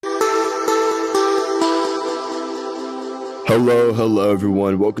Hello,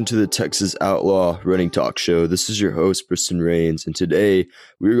 everyone. Welcome to the Texas Outlaw Running Talk Show. This is your host, Briston Rains, and today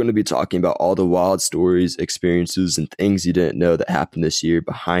we're going to be talking about all the wild stories, experiences, and things you didn't know that happened this year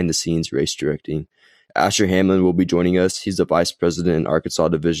behind the scenes race directing. Asher Hamlin will be joining us. He's the Vice President and Arkansas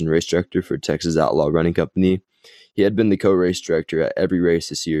Division Race Director for Texas Outlaw Running Company. He had been the co-race director at every race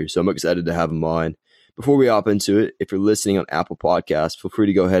this year, so I'm excited to have him on. Before we hop into it, if you're listening on Apple Podcasts, feel free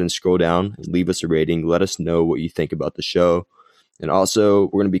to go ahead and scroll down and leave us a rating. Let us know what you think about the show. And also,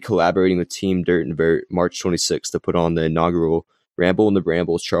 we're going to be collaborating with Team Dirt and Vert March 26th to put on the inaugural Ramble in the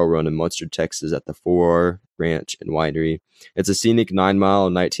Brambles Trail Run in Munster, Texas at the 4R Ranch and Winery. It's a scenic 9-mile,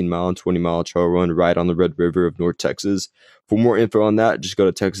 19-mile, and 20-mile trail run right on the Red River of North Texas. For more info on that, just go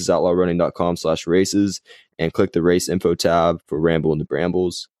to texasoutlawnrunning.com/races and click the race info tab for Ramble in the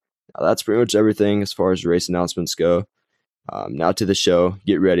Brambles. Now, that's pretty much everything as far as race announcements go. Now to the show.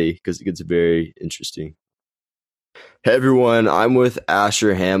 Get ready because it gets very interesting. Hey everyone, I'm with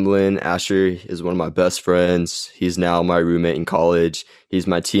Asher Hamlin. Asher is one of my best friends. He's now my roommate in college. He's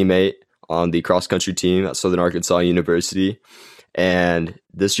my teammate on the cross-country team at Southern Arkansas University. And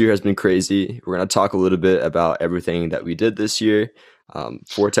this year has been crazy. We're going to talk a little bit about everything that we did this year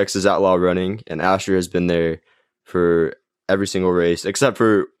for Texas Outlaw Running. And Asher has been there for every single race, except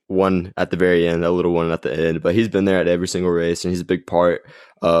for one at the very end, a little one at the end. But he's been there at every single race, and he's a big part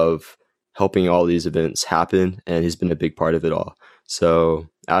of helping all these events happen, and he's been a big part of it all. So,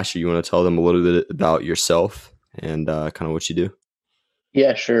 Asher, you want to tell them a little bit about yourself and kind of what you do?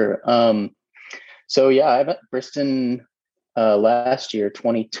 Yeah, sure. I met Briston last year,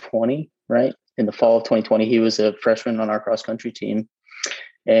 2020, right? In the fall of 2020, he was a freshman on our cross-country team.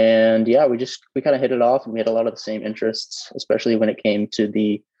 And yeah, we kind of hit it off, and we had a lot of the same interests, especially when it came to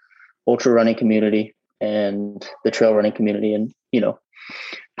the ultra running community and the trail running community and,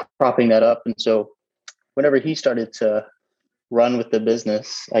 propping that up. And so whenever he started to run with the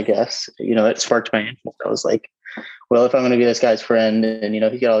business, I guess, it sparked my interest. I was like, well, if I'm going to be this guy's friend and,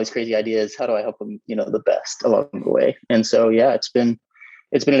 he's got all these crazy ideas, how do I help him, the best along the way? And so, yeah, it's been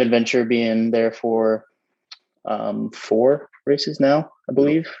an adventure being there for 4 races now, I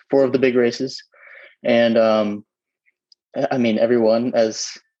believe, 4 of the big races. And everyone,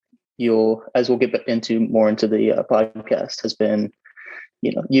 as we'll get into more into the podcast, has been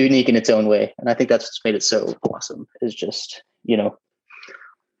unique in its own way. And I think that's what's made it so awesome is just,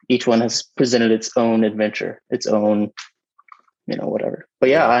 each one has presented its own adventure, its own, whatever. But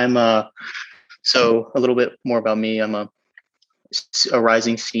yeah, I'm so a little bit more about me. I'm a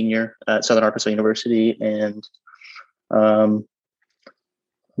rising senior at Southern Arkansas University, and I'm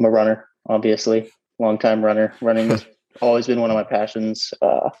a runner, obviously, longtime runner. Running has always been one of my passions.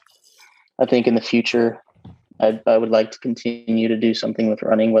 I think in the future, I would like to continue to do something with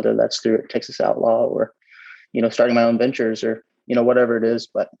running, whether that's through Texas Outlaw or, starting my own ventures or, whatever it is.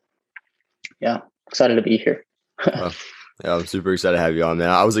 But yeah, excited to be here. Yeah, I'm super excited to have you on,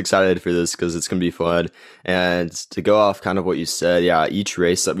 man. I was excited for this because it's going to be fun. And to go off kind of what you said, yeah, each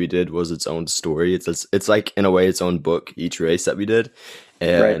race that we did was its own story. It's like, in a way, its own book, each race that we did.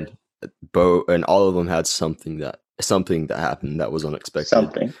 And and all of them had something that happened that was unexpected.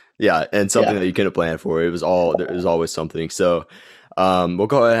 Something. Yeah, and something that you couldn't plan for. There was always something. So we'll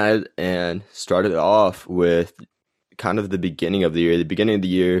go ahead and start it off with kind of the beginning of the year. The beginning of the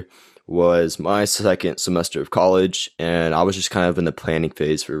year was my second semester of college, and I was just kind of in the planning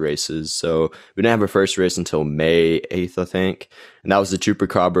phase for races. So we didn't have our first race until May 8th, I think. And that was the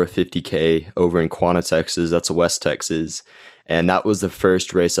Chupacabra 50K over in Quanah, Texas. That's West Texas. And that was the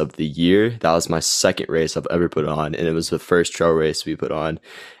first race of the year. That was my second race I've ever put on. And it was the first trail race we put on.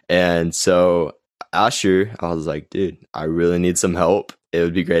 And so Asher, I was like, dude, I really need some help. It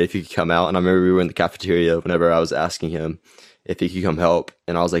would be great if you could come out. And I remember we were in the cafeteria whenever I was asking him if he could come help.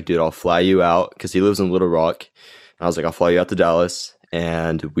 And I was like, dude, I'll fly you out because he lives in Little Rock. And I was like, I'll fly you out to Dallas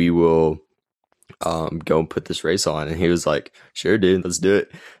and we will go and put this race on. And he was like, sure, dude, let's do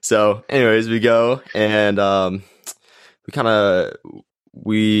it. So anyways, we go and I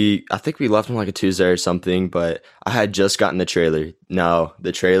think we left on like a Tuesday or something, but I had just gotten the trailer. Now,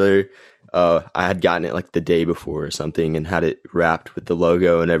 the trailer, I had gotten it like the day before or something and had it wrapped with the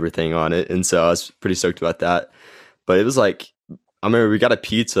logo and everything on it. And so I was pretty stoked about that. But it was like, I remember we got a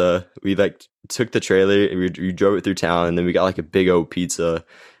pizza. We like took the trailer and we drove it through town, and then we got like a big old pizza.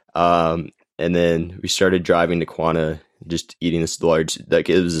 And then we started driving to Quanah, just eating this large, like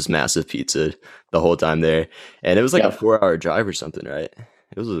it was this massive pizza the whole time there. And it was like a 4-hour drive or something, right?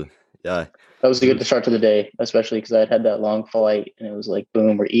 It was that was a good start to the day, especially because I had that long flight and it was like,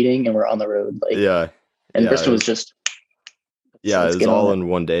 boom, we're eating and we're on the road. And Bristol was just, it was all in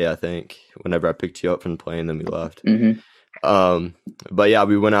one day, I think, whenever I picked you up from the plane, then we left. Mm-hmm. Um, but yeah,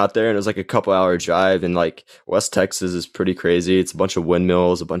 we went out there and it was like a couple hour drive, and like West Texas is pretty crazy. It's a bunch of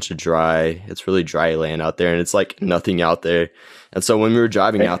windmills, a bunch of it's really dry land out there, and it's like nothing out there. And so when we were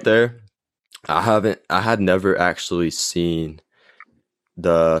driving out there, I had never actually seen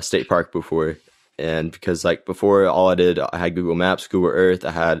the state park before. And because like before, all I had Google Maps, Google Earth,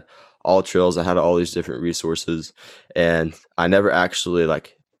 I had all trails, I had all these different resources, and I never actually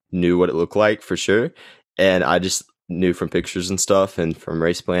like knew what it looked like for sure. And I just knew from pictures and stuff and from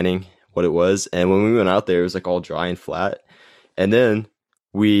race planning what it was. And when we went out there, it was like all dry and flat. And then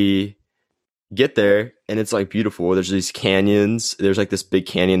we get there and it's like beautiful. There's these canyons. There's like this big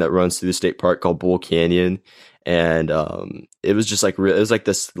canyon that runs through the state park called Bull Canyon. And it was just like it was like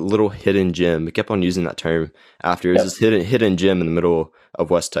this little hidden gem. We kept on using that term after. It was this hidden gem in the middle of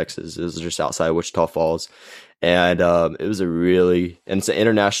West Texas. It was just outside Wichita Falls, and it was and it's an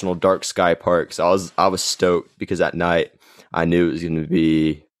international dark sky park. So I was stoked because at night I knew it was going to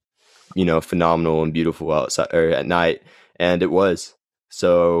be, phenomenal and beautiful outside or at night, and it was.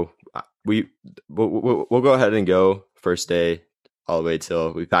 So we'll go ahead and go first day all the way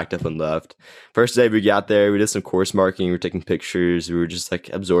till we packed up and left. First day we got there, we did some course marking, we were taking pictures, we were just like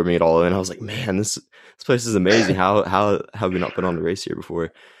absorbing it all in. I was like, man, this place is amazing. How have we not put on a race here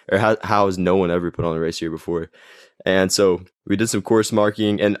before? Or how has no one ever put on a race here before? And so we did some course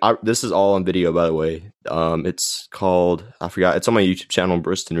marking, and this is all on video, by the way. It's called, I forgot, it's on my YouTube channel,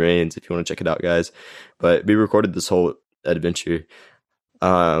 Briston Rains, if you want to check it out, guys. But we recorded this whole adventure.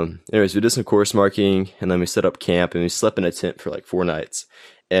 Anyways, we did some course marking, and then we set up camp, and we slept in a tent for like 4 nights.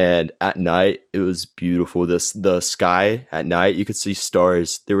 And at night, it was beautiful. The sky at night, you could see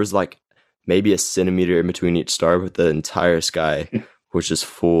stars. There was like maybe a centimeter in between each star, but the entire sky was just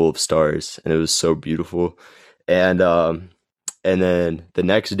full of stars, and it was so beautiful. And then the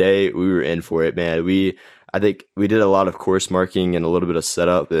next day, we were in for it, man. I think we did a lot of course marking and a little bit of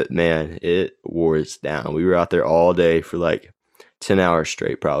setup, but man, it wore us down. We were out there all day for like 10 hours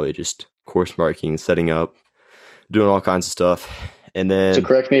straight, probably just course marking, setting up, doing all kinds of stuff. And then, so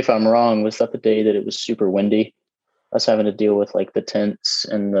correct me if I'm wrong, was that the day that it was super windy? Us having to deal with like the tents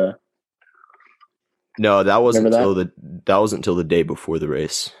and the. No, that wasn't until the day before the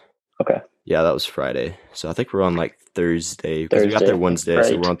race. Okay. Yeah, that was Friday. So I think we're on like Thursday, because we got there Wednesday, right.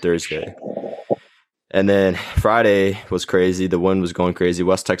 So we're on Thursday. And then Friday was crazy. The wind was going crazy.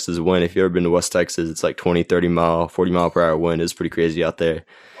 West Texas wind. If you've ever been to West Texas, it's like 20, 30 mile, 40 mile per hour wind. It's pretty crazy out there.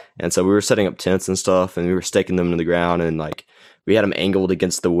 And so we were setting up tents and stuff, and we were staking them into the ground, and like we had them angled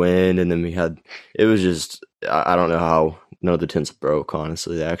against the wind. And then it was just, I don't know how none of the tents broke,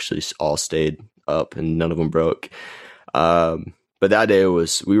 honestly. They actually all stayed up and none of them broke. But that day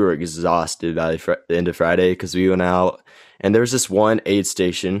we were exhausted by the end of Friday, because we went out and there was this one aid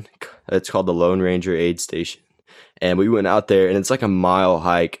station. It's called the Lone Ranger Aid Station. And we went out there, and it's like a mile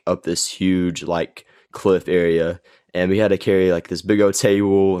hike up this huge like cliff area. And we had to carry like this big old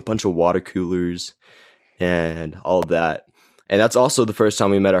table, a bunch of water coolers, and all of that. And that's also the first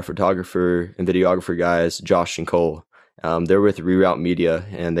time we met our photographer and videographer guys, Josh and Cole. They're with Reroute Media,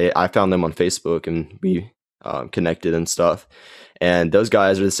 and I found them on Facebook, and we connected and stuff. And those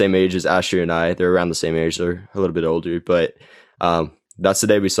guys are the same age as Asher and I. They're around the same age. They're a little bit older, but that's the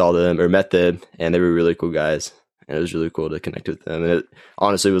day we saw them or met them, and they were really cool guys. And it was really cool to connect with them. And it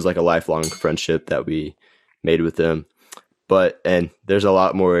honestly was like a lifelong friendship that we made with them. And there's a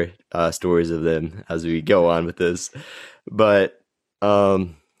lot more stories of them as we go on with this. But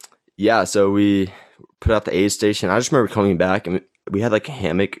yeah, so we put out the aid station. I just remember coming back, and we had like a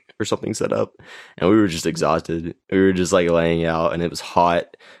hammock or something set up, and we were just exhausted. We were just like laying out, and it was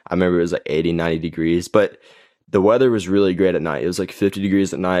hot. I remember it was like 80, 90 degrees, but the weather was really great at night. It was like 50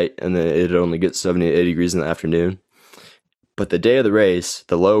 degrees at night, and then it'd only get 70 to 80 degrees in the afternoon. But the day of the race,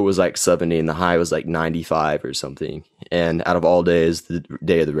 the low was like 70 and the high was like 95 or something. And out of all days, the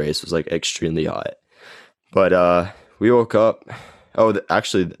day of the race was like extremely hot. But we woke up.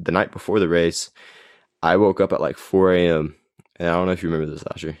 Actually, the night before the race, I woke up at like 4 a.m. And I don't know if you remember this,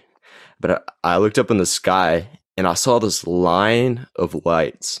 Asher, but I looked up in the sky, and I saw this line of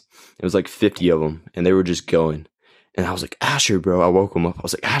lights. It was like 50 of them, and they were just going. And I was like, Asher, bro. I woke him up. I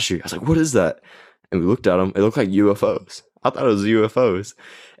was like, Asher. I was like, what is that? And we looked at them. It looked like UFOs. I thought it was UFOs.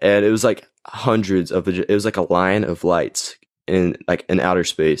 And it was like it was like a line of lights in outer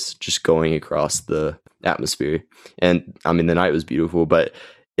space just going across the atmosphere. And I mean, the night was beautiful, but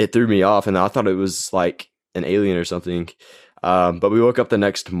it threw me off, and I thought it was like an alien or something. But we woke up the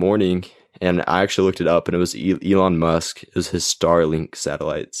next morning, and I actually looked it up, and it was Elon Musk. It was his Starlink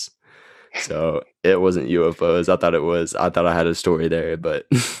satellites. So it wasn't UFOs. I thought it was. I thought I had a story there, but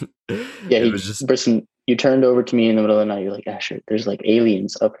yeah, it was just. Briston, you turned over to me in the middle of the night. You're like, Asher, there's like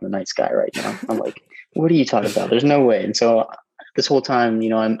aliens up in the night sky right now. I'm like, what are you talking about? There's no way. And so this whole time,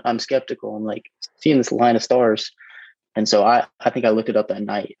 I'm skeptical. I'm like seeing this line of stars. And so I think I looked it up that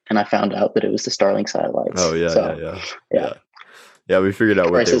night and I found out that it was the Starlink satellites. Oh yeah, so, yeah. We figured out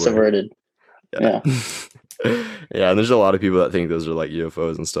what crisis they were. averted. Yeah. Yeah, and there's a lot of people that think those are like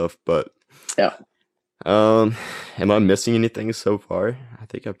UFOs and stuff, but yeah. Am I missing anything so far? I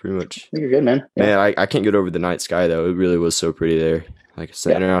think I pretty much. I think you're good, man. Yeah. Man, I can't get over the night sky though. It really was so pretty there. Like it's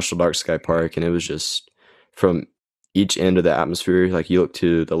the International Dark Sky Park, and it was just from each end of the atmosphere. Like you look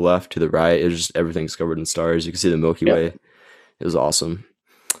to the left, to the right, it was just everything's covered in stars. You can see the Milky Way. It was awesome.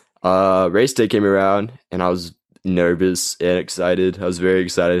 Race day came around, and I was nervous and excited. I was very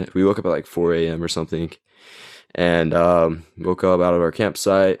excited. We woke up at like 4 a.m. or something, and woke up out of our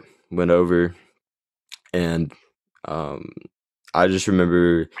campsite, went over, and I just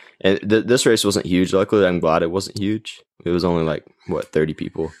remember, and this race wasn't huge. Luckily, I'm glad it wasn't huge. It was only like 30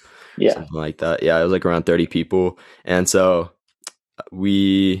 people, something like that. Yeah, it was like around 30 people, and so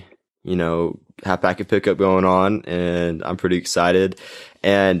we, have packet pickup going on, and I'm pretty excited.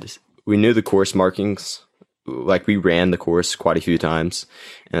 And we knew the course markings. Like we ran the course quite a few times,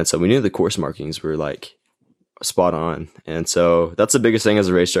 and so we knew the course markings were like spot on. And so that's the biggest thing as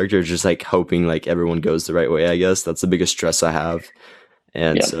a race director, just like hoping like everyone goes the right way. I guess that's the biggest stress I have.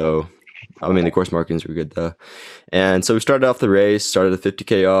 And so the course markings were good though. And so we started off the race, started the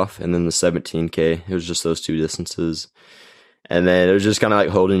 50K off, and then the 17K. It was just those two distances. And then it was just kind of like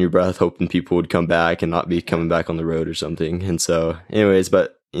holding your breath, hoping people would come back and not be coming back on the road or something. And so anyways,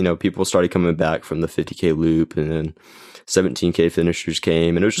 but people started coming back from the 50K loop, and then 17K finishers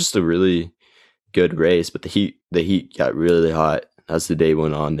came, and it was just a really good race. But the heat got really hot as the day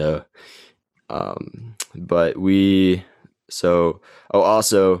went on though.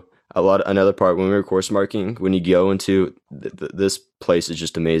 Also another part when we were course marking, when you go into this place is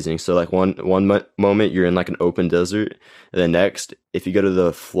just amazing. So like one moment you're in like an open desert, and then next, if you go to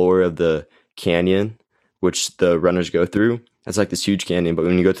the floor of the canyon, which the runners go through, it's like this huge canyon, but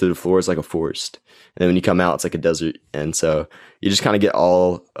when you go to the floor, it's like a forest. And then when you come out, it's like a desert. And so you just kind of get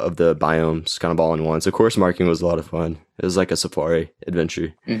all of the biomes kind of all in one. So course marking was a lot of fun. It was like a safari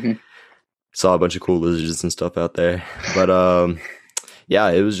adventure. Mm-hmm. Saw a bunch of cool lizards and stuff out there. But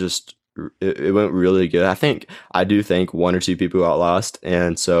it was just, it went really good. I do think one or two people got lost.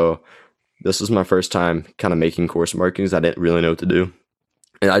 And so this was my first time kind of making course markings. I didn't really know what to do.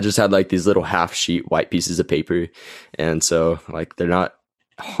 And I just had like these little half sheet white pieces of paper. And so like they're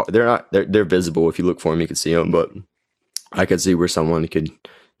visible. If you look for them, you can see them, but I could see where someone could,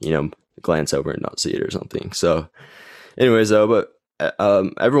 glance over and not see it or something. So anyways though, but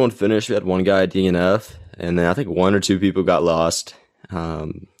everyone finished. We had one guy DNF, and then I think one or two people got lost.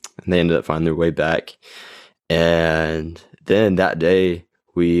 And they ended up finding their way back. And then that day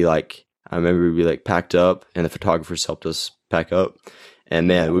I remember we like packed up, and the photographers helped us pack up. And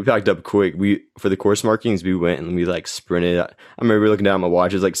man, we packed up quick. For the course markings, we went and we like sprinted. I remember looking down at my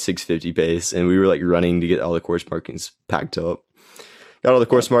watch, it was like 6:50 pace, and we were like running to get all the course markings packed up. Got all the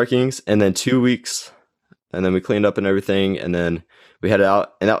course markings, and then 2 weeks, and then we cleaned up and everything, and then we headed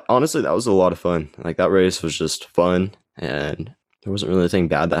out. And honestly, that was a lot of fun. Like that race was just fun, and there wasn't really anything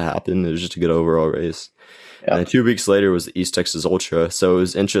bad that happened. It was just a good overall race. And then 2 weeks later was the East Texas Ultra. So it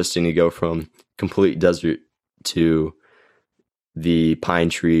was interesting to go from complete desert to the pine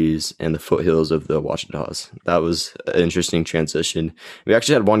trees and the foothills of the Ouachitas. That was an interesting transition. We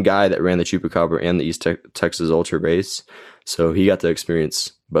actually had one guy that ran the Chupacabra and the East Texas Ultra race. So he got to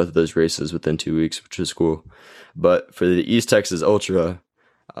experience both of those races within 2 weeks, which was cool. But for the East Texas Ultra,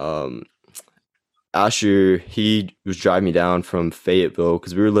 Asher, he was driving me down from Fayetteville,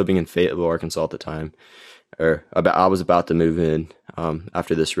 because we were living in Fayetteville, Arkansas at the time. I was about to move in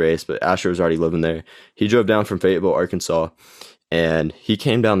after this race, but Asher was already living there. He drove down from Fayetteville, Arkansas, and he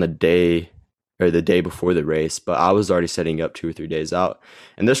came down the day before the race, but I was already setting up 2 or 3 days out.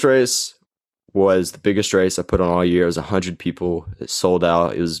 And this race was the biggest race I put on all year. It was 100 people. It sold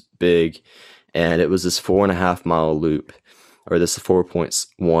out. It was big, and it was this 4.5 mile loop, or this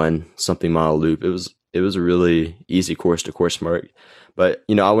 4.1 something mile loop. It was a really easy course to course mark. But,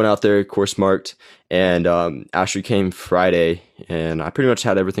 I went out there, course marked, and Ashley came Friday, and I pretty much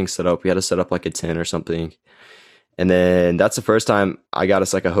had everything set up. We had to set up like a tent or something. And then that's the first time I got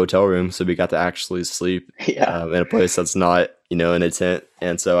us like a hotel room, so we got to actually sleep in a place that's not, in a tent.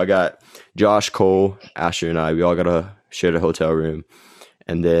 And so I got Josh, Cole, Asher, and we all got to share the hotel room.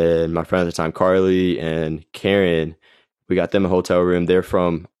 And then my friend at the time, Carly and Karen, we got them a hotel room. They're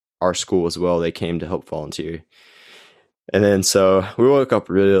from our school as well. They came to help volunteer. And then so we woke up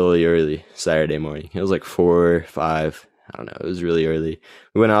really early Saturday morning. It was like 4 or 5. I don't know. It was really early.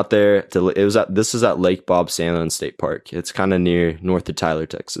 We went out there to. This is at Lake Bob Sandlin State Park. It's kind of near north of Tyler,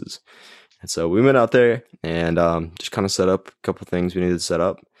 Texas. And so we went out there and just kind of set up a couple things we needed to set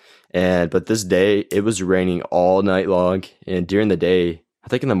up. But this day it was raining all night long. And during the day, I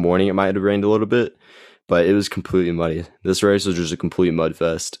think in the morning it might have rained a little bit, but it was completely muddy. This race was just a complete mud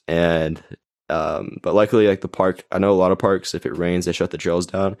fest. But luckily, like the park, I know a lot of parks, if it rains, they shut the trails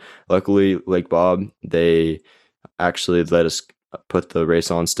down. Luckily, Lake Bob, they actually let us put the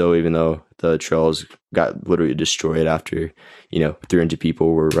race on still, even though the trails got literally destroyed after, 300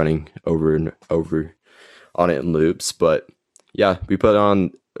 people were running over and over on it in loops. But yeah,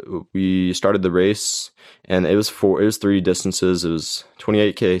 we started the race, and it was 3 distances. It was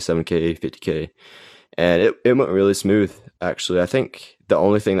 28K, 7K, 50K. And it went really smooth, actually. I think the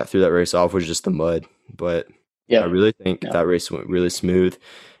only thing that threw that race off was just the mud. But I really think that race went really smooth.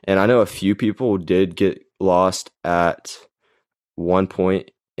 And I know a few people did get lost at one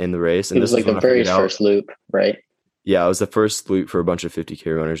point in the race. And it was like the very first loop, right? Yeah, it was the first loop for a bunch of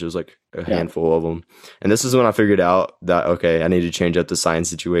 50K runners. It was like a handful of them. And this is when I figured out that, okay, I need to change up the sign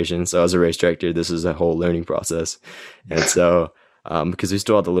situation. So as a race director, this is a whole learning process. And so... because we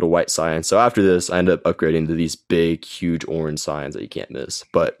still had the little white signs. So after this, I ended up upgrading to these big, huge orange signs that you can't miss.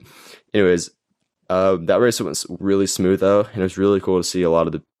 But anyways, that race went really smooth though. And it was really cool to see a lot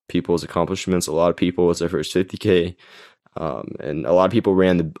of the people's accomplishments. A lot of people, it was their first 50K. And a lot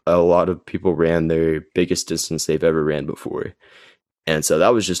of people ran their biggest distance they've ever ran before. And so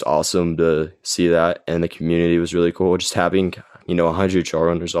that was just awesome to see that. And the community was really cool. Just having, 100 trail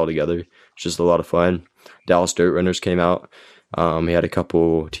runners all together. It's just a lot of fun. Dallas Dirt Runners came out. We had a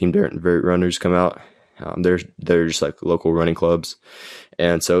couple Team Dirt and Vert runners come out. They're just like local running clubs.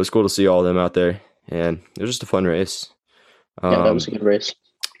 And so it was cool to see all of them out there. And it was just a fun race. That was a good race.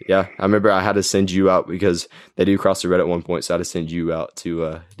 Yeah, I remember I had to send you out because they do cross the red at one point. So I had to send you out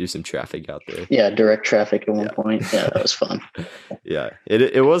to do some traffic out there. Yeah, direct traffic at one point. Yeah, that was fun. Yeah,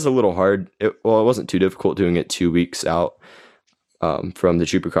 it was a little hard. It wasn't too difficult doing it 2 weeks out from the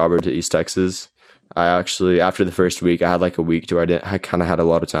Chupacabra to East Texas. I actually, after the first week, I had like a week to where I kind of had a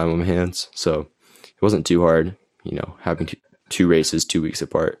lot of time on my hands. So it wasn't too hard, having two races 2 weeks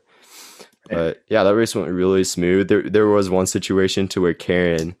apart. But yeah, that race went really smooth. There was one situation to where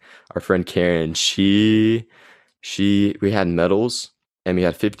Karen, our friend Karen, we had medals, and we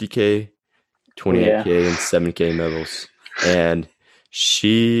had 50K, 28K, and 7K medals. And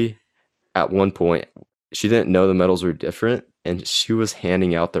she, at one point, she didn't know the medals were different. And she was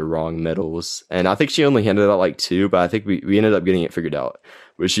handing out the wrong medals. And I think she only handed out like 2, but I think we ended up getting it figured out.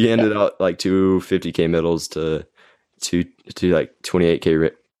 But she handed out like 2 50K medals to like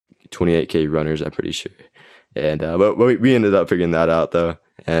 28K runners, I'm pretty sure. And but we ended up figuring that out though,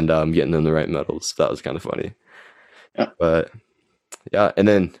 and getting them the right medals. So that was kind of funny. Yeah. But yeah, and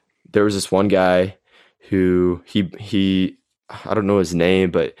then there was this one guy who he I don't know his name,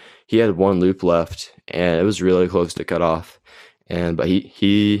 but he had one loop left, and it was really close to cut off. But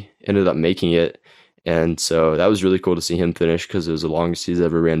he ended up making it, and so that was really cool to see him finish because it was the longest he's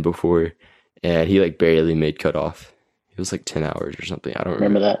ever ran before, and he like barely made cutoff. It was like 10 hours or something. I don't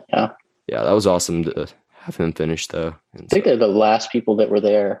remember that. Yeah, that was awesome to have him finish though. And I think they're the last people that were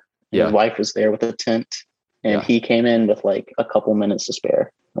there. His wife was there with a tent, and he came in with like a couple minutes to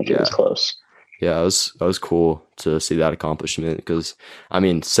spare. It was close. Yeah, that was cool to see that accomplishment because, I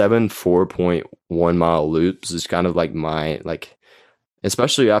mean, 7 4.1 mile loops is kind of like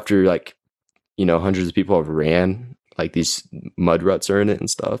especially after hundreds of people have ran, like these mud ruts are in it and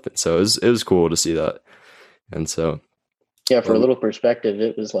stuff. And so it was cool to see that. And so. Yeah, for a little perspective,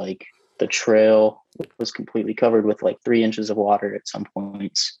 it was like the trail was completely covered with like 3 inches of water at some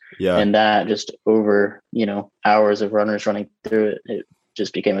points. Yeah. And that just over, hours of runners running through it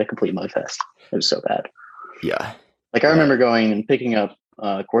just became a complete mud fest. It was so bad. Yeah. Like I remember going and picking up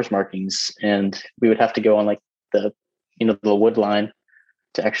course markings, and we would have to go on like the wood line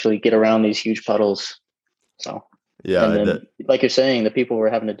to actually get around these huge puddles. So yeah, and then, like you're saying, the people were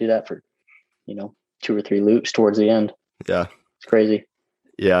having to do that for 2 or 3 loops towards the end. Yeah, it's crazy.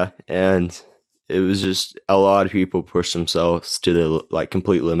 Yeah, and it was just a lot of people pushed themselves to the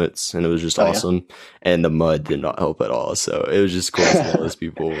complete limits, and it was just awesome. Yeah. And the mud did not help at all. So it was just cool to see all those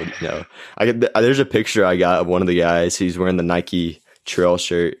people. There's a picture I got of one of the guys. He's wearing the Nike trail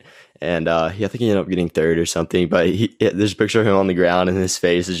shirt, and I think he ended up getting 3rd or something. But there's a picture of him on the ground, and his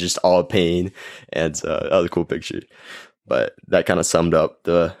face is just all pain, and that was a cool picture. But that kind of summed up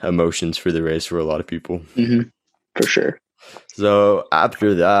the emotions for the race for a lot of people. Mm-hmm. For sure. So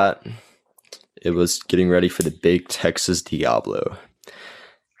after that, it was getting ready for the big Texas Diablo.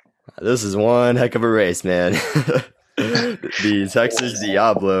 This is one heck of a race, man. The Texas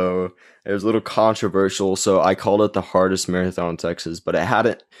Diablo. It was a little controversial, so I called it the hardest marathon in Texas, but it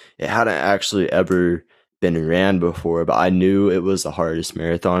hadn't actually ever been ran before, but I knew it was the hardest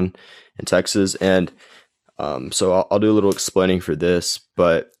marathon in Texas. And so I'll do a little explaining for this,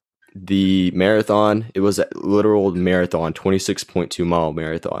 but the marathon, it was a literal marathon, 26.2 mile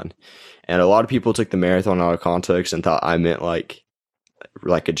marathon. And a lot of people took the marathon out of context and thought I meant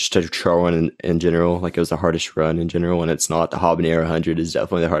just a trail run in general, like it was the hardest run in general, and it's not. The Habanero 100 is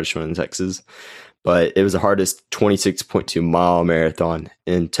definitely the hardest run in Texas, but it was the hardest 26.2 mile marathon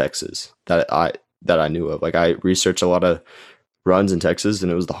in Texas that I knew of. Like, I researched a lot of runs in Texas,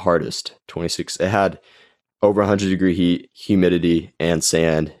 and it was the hardest 26. It had over 100-degree heat, humidity, and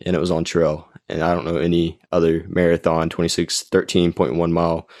sand, and it was on trail. And I don't know any other marathon 13.1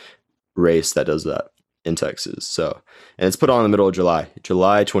 mile race that does that in Texas. So, and it's put on in the middle of July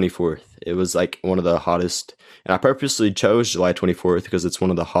 24th. It was like one of the hottest, and I purposely chose July 24th because it's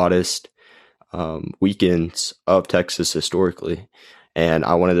one of the hottest weekends of Texas historically. And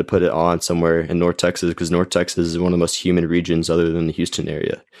I wanted to put it on somewhere in North Texas because North Texas is one of the most humid regions other than the Houston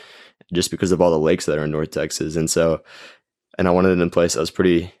area, just because of all the lakes that are in North Texas. And I wanted it in a place that was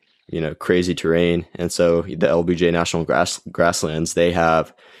pretty, crazy terrain. And so the LBJ National Grasslands, they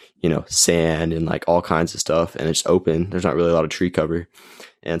have, sand and like all kinds of stuff, and it's open. There's not really a lot of tree cover.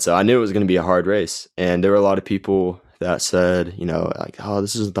 And so I knew it was going to be a hard race. And there were a lot of people that said, like, oh,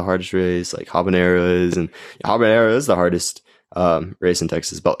 this isn't the hardest race, like Habanero is. And Habanero is the hardest race in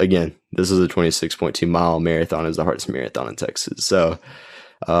Texas. But again, this is a 26.2 mile marathon. Is the hardest marathon in Texas. So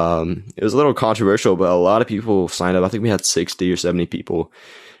it was a little controversial, but a lot of people signed up. I think we had 60 or 70 people.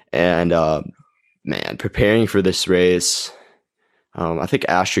 And man, preparing for this race, I think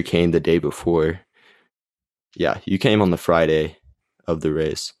Asher came the day before. Yeah, you came on the Friday of the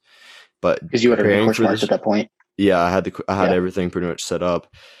race, but because you had a course marked at that point. Yeah, I had everything pretty much set up.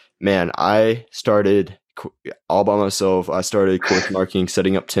 Man, I started all by myself. I started course marking,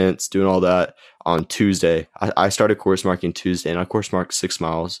 setting up tents, doing all that on Tuesday. I started course marking Tuesday, and I course marked 6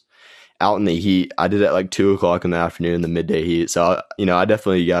 miles out in the heat. I did it at like 2 o'clock in the afternoon, the midday heat. So I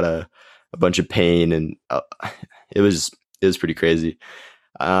definitely got a bunch of pain, and it was pretty crazy.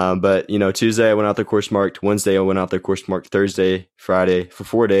 But Tuesday I went out there course marked. Wednesday I went out there course marked. Thursday, Friday, for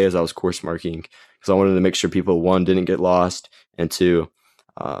 4 days I was course marking because I wanted to make sure people, one, didn't get lost, and two,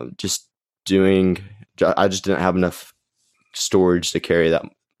 I just didn't have enough storage to carry that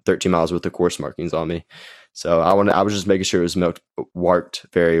 13 miles worth of course markings on me. So I was just making sure it was marked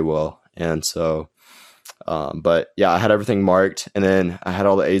very well. And so, but yeah, I had everything marked, and then I had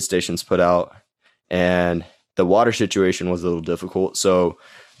all the aid stations put out, and the water situation was a little difficult. So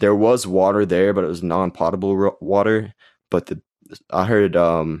there was water there, but it was non-potable water. But I heard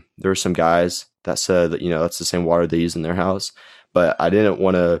there were some guys that said that, that's the same water they use in their house. But I didn't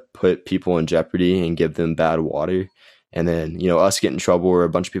want to put people in jeopardy and give them bad water. And then, us get in trouble or a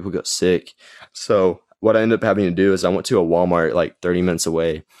bunch of people got sick. So what I ended up having to do is I went to a Walmart like 30 minutes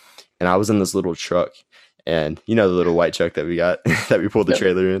away, and I was in this little truck. And the little white truck that we got that we pulled the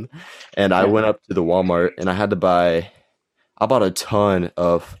trailer in. And I went up to the Walmart, and I bought a ton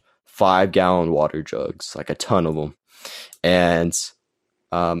of 5-gallon water jugs, like a ton of them. And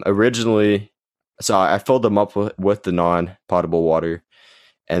originally, so I filled them up with the non-potable water.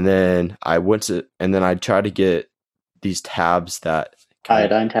 And then I tried to get these tabs that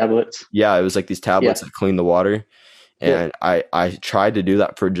iodine tablets. Yeah, it was like these tablets that clean the water. And I tried to do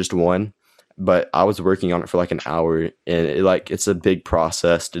that for just one. But I was working on it for like an hour, and it's a big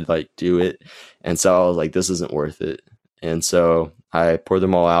process to like do it. And so I was like, this isn't worth it. And so I poured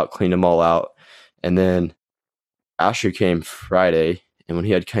them all out, cleaned them all out. And then Asher came Friday. And when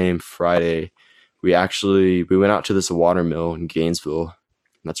he had came Friday, we went out to this water mill in Gainesville.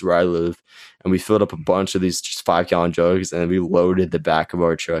 That's where I live. And we filled up a bunch of these just 5-gallon jugs, and we loaded the back of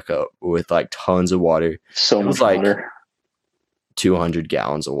our truck up with like tons of water. So much water. 200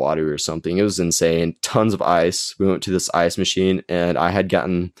 gallons of water or something. It was insane. Tons of ice. We went to this ice machine, and I had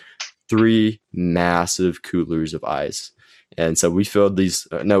gotten 3 massive coolers of ice. And so we filled these,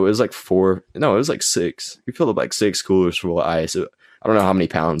 it was like 4, it was like 6. We filled up like 6 coolers full of ice. I don't know how many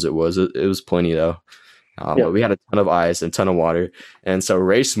pounds it was. It was plenty though. But we had a ton of ice and a ton of water. And so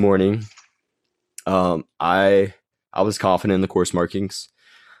race morning, I was confident in the course markings.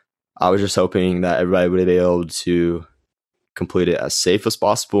 I was just hoping that everybody would be able to complete it as safe as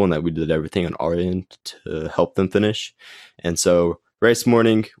possible, and that we did everything on our end to help them finish. And so race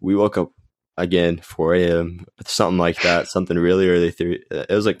morning, we woke up again, 4 a.m., something like that, something really early. It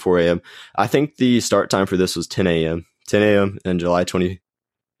was like 4 a.m. I think the start time for this was 10 a.m. 10 a.m. in July 20.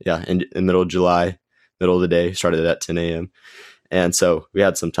 Yeah, in middle of July, middle of the day, started at 10 a.m. And so we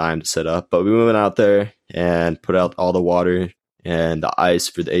had some time to set up, but we went out there and put out all the water and the ice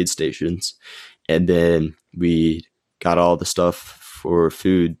for the aid stations. And then we got all the stuff for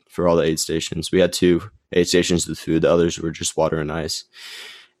food for all the aid stations. We had 2 aid stations with food. The others were just water and ice.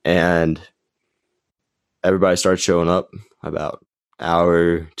 And everybody started showing up about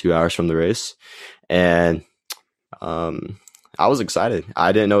hour, 2 hours from the race. And I was excited.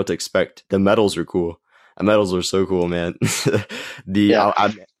 I didn't know what to expect. The medals were cool. The medals were so cool, man. The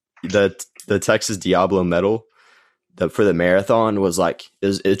Texas Diablo medal for the marathon was like,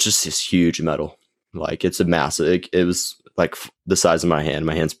 it's just this huge medal. Like, it's a massive, it was like the size of my hand.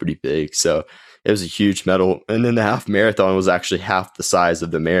 My hand's pretty big. So it was a huge medal. And then the half marathon was actually half the size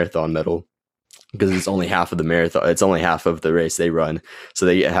of the marathon medal, because it's only half of the marathon. It's only half of the race they run. So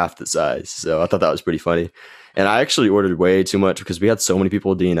they get half the size. So I thought that was pretty funny. And I actually ordered way too much because we had so many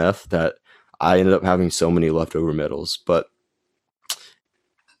people DNF that I ended up having so many leftover medals. But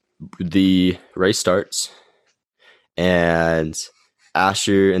the race starts and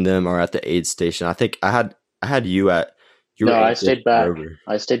Asher and them are at the aid station. I think I had you at No, I stayed back.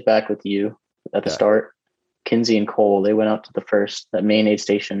 I stayed back with you at the start. Kinsey and Cole, they went out to that main aid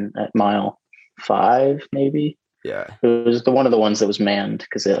station at mile 5, maybe. Yeah, it was one of the ones that was manned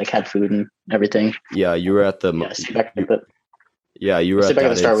because it like had food and everything. Yeah, you were at the. Yeah, stay back at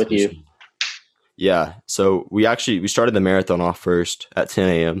the start with you. Yeah, so we started the marathon off first at 10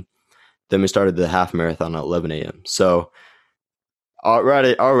 a.m. Then we started the half marathon at 11 a.m. So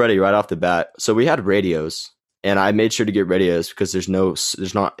already right off the bat, so we had radios, and I made sure to get radios because there's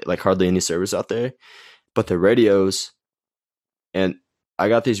not like hardly any service out there, but the radios, and I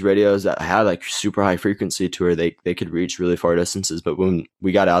got these radios that had like super high frequency to where they could reach really far distances. But when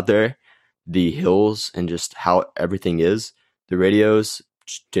we got out there, the hills and just how everything is, the radios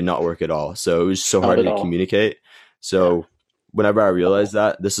did not work at all. So it was so hard to communicate. So whenever I realized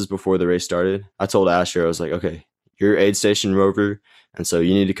that, this is before the race started, I told Asher, I was like, okay, you're aid station rover. And so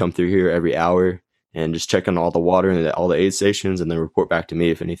you need to come through here every hour and just check on all the water and all the aid stations and then report back to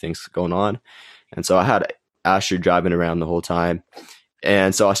me if anything's going on. And so I had Asher driving around the whole time.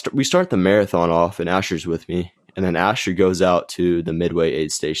 And so we start the marathon off, and Asher's with me. And then Asher goes out to the Midway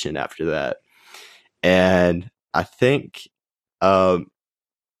aid station after that. And I think I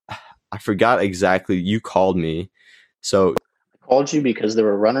forgot exactly. You called me. So I called you because there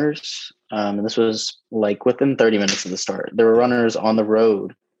were runners. And this was like within 30 minutes of the start. There were runners on the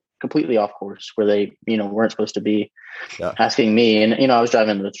road, completely off course, where they, weren't supposed to be, asking me. And, I was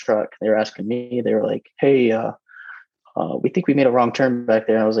driving the truck. They were asking me. They were like, hey, we think we made a wrong turn back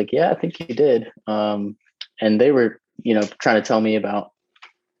there. And I was like, yeah, I think you did. And they were, trying to tell me about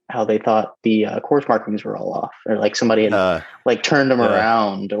how they thought the course markings were all off, or like somebody had turned them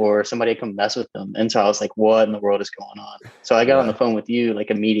around, or somebody had come mess with them. And so I was like, what in the world is going on? So I got on the phone with you like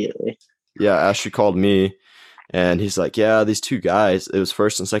immediately. Yeah. Asher called me and he's like, yeah, these 2 guys, it was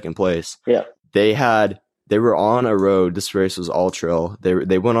first and second place. Yeah. They were on a road. This race was all trail.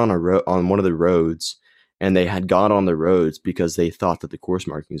 They went on on one of the roads, and they had gone on the roads because they thought that the course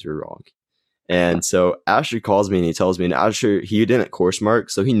markings were wrong. And so Asher calls me and he tells me, and Asher, he didn't course mark,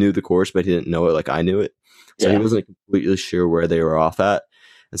 so he knew the course, but he didn't know it like I knew it. So he wasn't completely sure where they were off at.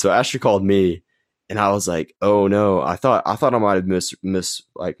 And so Asher called me, and I was like, oh no, I thought I might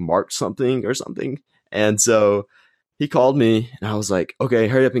have marked something or something. And so he called me, and I was like, okay,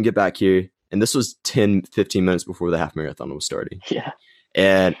 hurry up and get back here. And this was 10, 15 minutes before the half marathon was starting. Yeah.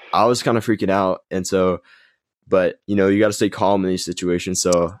 And I was kind of freaking out. And so, but you got to stay calm in these situations.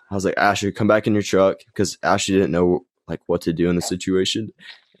 So I was like, Asher, come back in your truck, because Asher didn't know like what to do in the situation.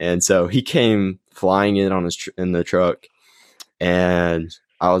 And so he came flying in on in the truck, and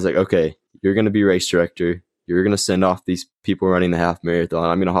I was like, okay, you're going to be race director. You're going to send off these people running the half marathon.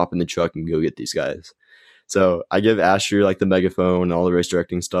 I'm going to hop in the truck and go get these guys. So I give Asher like the megaphone and all the race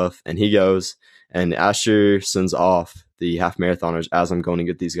directing stuff, and he goes, and Asher sends off the half marathoners as I'm going to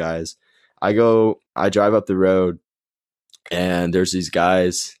get these guys. I drive up the road, and there's these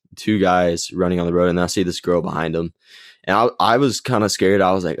guys, 2 guys running on the road, and I see this girl behind them. And I was kind of scared.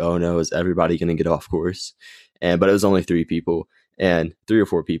 I was like, oh no, is everybody going to get off course? But it was only 3 people, and 3 or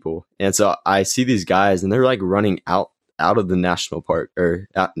 4 people. And so I see these guys, and they're like running out of the national park, or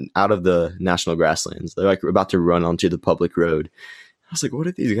out of the national grasslands. They're like about to run onto the public road. I was like, what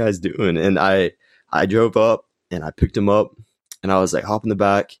are these guys doing? And I drove up, and I picked them up, and I was like, hop in the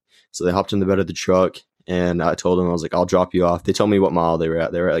back. So they hopped in the bed of the truck, and I told them, I was like, I'll drop you off. They told me what mile they were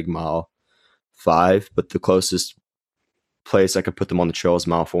at. They were at like mile 5, but the closest place I could put them on the trail is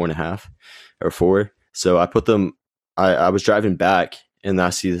mile 4.5 or 4. So I put them. I was driving back, and I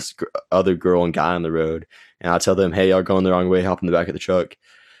see this other girl and guy on the road, and I tell them, "Hey, y'all going the wrong way. Hop in the back of the truck."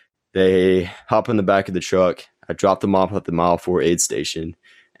 They hop in the back of the truck. I drop them off at the mile 4 aid station,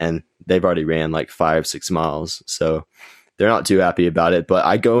 and they've already ran like 5-6 miles. So they're not too happy about it. But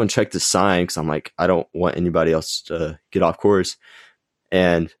I go and check the sign because I'm like, I don't want anybody else to get off course.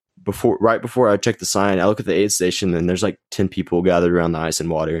 And right before I check the sign, I look at the aid station, and there's like 10 people gathered around the ice and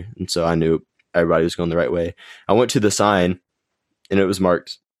water. And so I knew everybody was going the right way. I went to the sign, and it was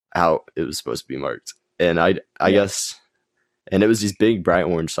marked how it was supposed to be marked. And I guess, and it was these big bright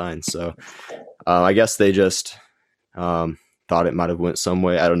orange signs. So I guess they just thought it might have went some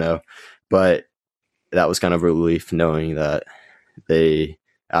way. I don't know. But that was kind of a relief knowing that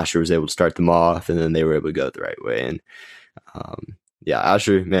Asher was able to start them off, and then they were able to go the right way. And yeah,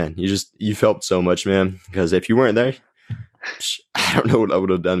 Asher, man, you helped so much, man, because if you weren't there, I don't know what I would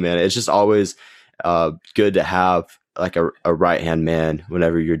have done, man. It's just always good to have like a right-hand man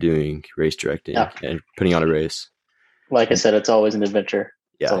whenever you're doing race directing and putting on a race. Like I said, it's always an adventure.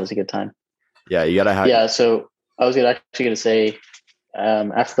 Yeah. It's always a good time. Yeah, you got to have... Yeah, so I was actually going to say,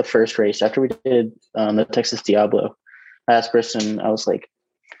 after the first race, after we did the Texas Diablo, I asked Briston, I was like,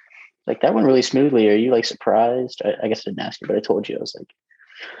 that went really smoothly. Are you like surprised? I guess I didn't ask you, but I told you. I was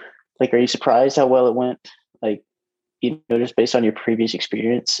like, are you surprised how well it went? Like, just based on your previous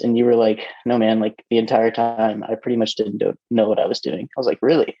experience. And you were like, no, man, like the entire time I pretty much didn't know what I was doing. I was like,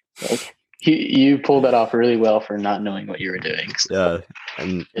 really? Like you pulled that off really well for not knowing what you were doing. So, yeah.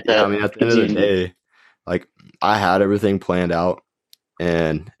 And I mean, at the end of the day, like I had everything planned out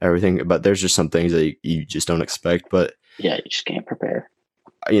and everything, but there's just some things that you just don't expect. But yeah, you just can't prepare.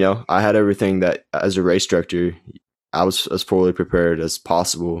 I had everything that as a race director, I was as fully prepared as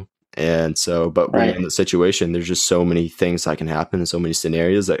possible. And so, but when you're in the situation, there's just so many things that can happen and so many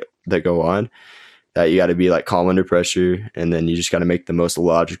scenarios that go on that you got to be like calm under pressure. And then you just got to make the most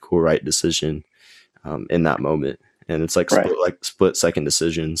logical, right decision in that moment. And it's like split second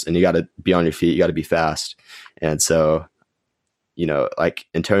decisions, and you got to be on your feet. You got to be fast. And so, like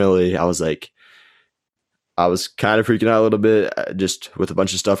internally, I was kind of freaking out a little bit just with a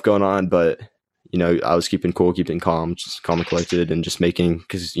bunch of stuff going on, but I was keeping cool, keeping calm, just calm and collected, and just making,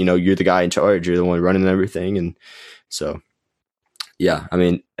 because you're the guy in charge, you're the one running everything. And so, yeah, I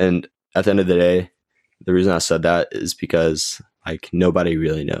mean, and at the end of the day, the reason I said that is because like nobody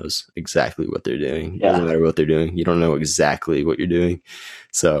really knows exactly what they're doing. It doesn't matter what they're doing. You don't know exactly what you're doing.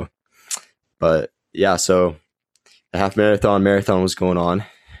 So, but yeah, so the half marathon was going on,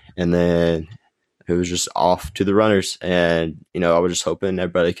 and then it was just off to the runners. And, I was just hoping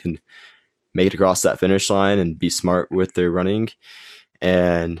everybody can make it across that finish line and be smart with their running.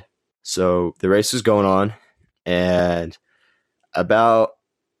 And so the race was going on, and about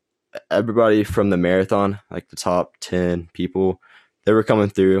everybody from the marathon, like the top 10 people, they were coming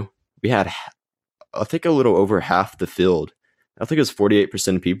through. We had, I think, a little over half the field. I think it was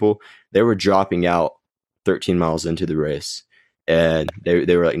 48% of people. They were dropping out 13 miles into the race. And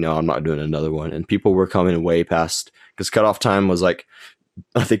they were like, no, I'm not doing another one. And people were coming way past, because cutoff time was like,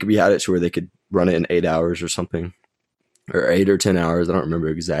 I think we had it to where they could run it in 8 hours or something, or 8 or 10 hours. I don't remember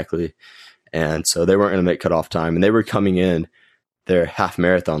exactly. And so they weren't going to make cutoff time, and they were coming in their half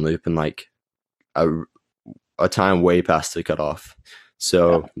marathon loop in like a time way past the cutoff.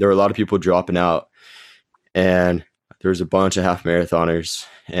 So there were a lot of people dropping out, and there was a bunch of half marathoners,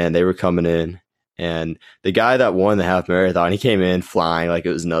 and they were coming in. And the guy that won the half marathon, he came in flying like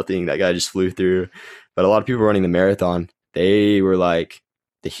it was nothing. That guy just flew through. But a lot of people running the marathon, they were like,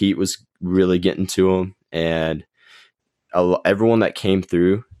 the heat was really getting to them. And everyone that came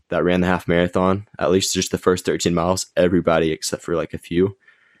through that ran the half marathon, at least just the first 13 miles, everybody except for like a few,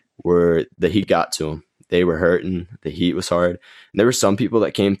 the heat got to them. They were hurting. The heat was hard. And there were some people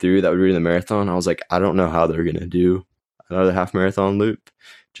that came through that were doing the marathon. I was like, I don't know how they're going to do another half marathon loop,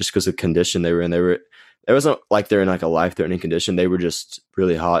 just because of the condition they were in. It wasn't like they're in like a life-threatening condition. They were just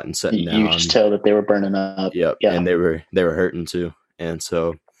really hot and sitting down. You could just tell that they were burning up. Yep. Yeah. And they were hurting too. And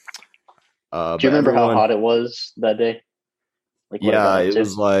so, do you remember how hot it was that day? Like, yeah, it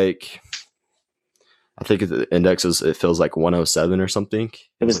was like, I think the index it feels like 107 or something.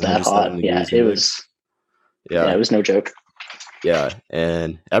 It was that hot. Yeah, it was. Yeah, it was no joke. Yeah,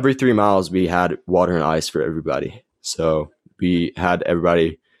 and every 3 miles we had water and ice for everybody. So we had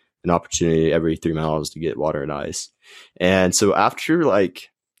everybody an opportunity every 3 miles to get water and ice. And so after like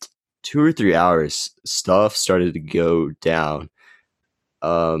 2 or 3 hours, stuff started to go down.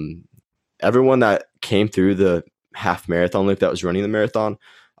 Everyone that came through the half marathon loop that was running the marathon,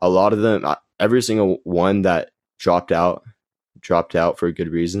 a lot of them, every single one that dropped out for a good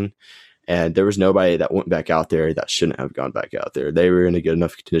reason. And there was nobody that went back out there that shouldn't have gone back out there. They were in a good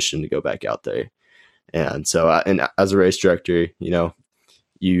enough condition to go back out there. And so, and as a race director,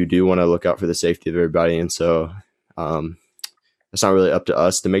 you do want to look out for the safety of everybody. And so it's not really up to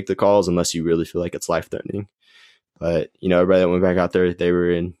us to make the calls unless you really feel like it's life-threatening. But, everybody that went back out there, they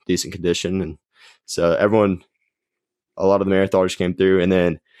were in decent condition. And so a lot of the marathoners came through, and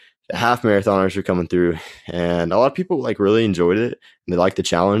then the half marathoners were coming through, and a lot of people really enjoyed it, and they liked the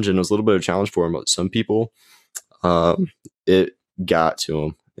challenge, and it was a little bit of a challenge for them. But some people, it got to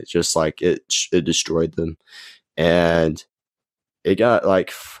them. It's just it destroyed them. And it got a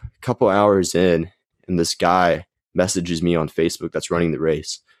couple hours in, and this guy messages me on Facebook that's running the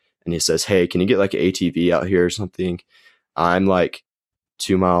race. And he says, "Hey, can you get an ATV out here or something? I'm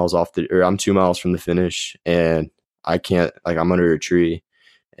 2 miles I'm 2 miles from the finish, and I can't, I'm under a tree,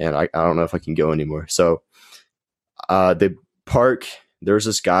 and I don't know if I can go anymore." So the park, there was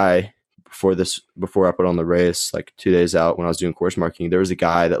this guy before I put on the race, 2 days out when I was doing course marking, there was a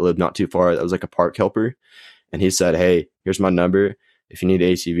guy that lived not too far that was a park helper. And he said, "Hey, here's my number. If you need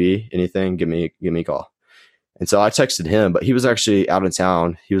ATV, anything, give me a call." And so I texted him, but he was actually out of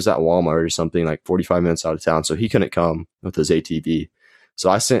town. He was at Walmart or something, 45 minutes out of town. So he couldn't come with his ATV. So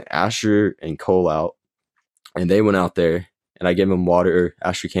I sent Asher and Cole out, and they went out there, and I gave them water.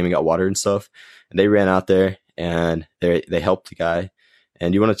 Asher came and got water and stuff, and they ran out there, and they helped the guy.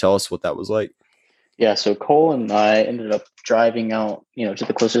 And you want to tell us what that was like? Yeah. So Cole and I ended up driving out, to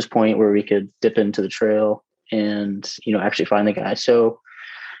the closest point where we could dip into the trail and, actually find the guy. So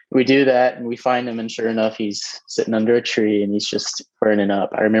we do that, and we find him, and sure enough, he's sitting under a tree, and he's just burning up.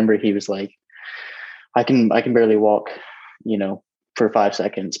 I remember he was like, I can barely walk, for 5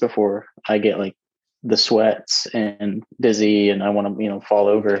 seconds before I get the sweats and dizzy, and I want to, fall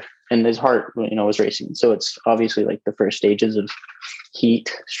over. And his heart, was racing. So it's obviously the first stages of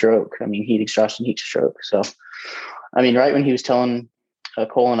heat exhaustion, heat stroke. So, right when he was telling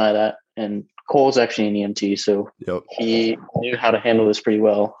Cole and I that, and Cole's actually an EMT, so yep, he knew how to handle this pretty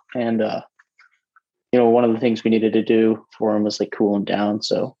well. And, one of the things we needed to do for him was cool him down.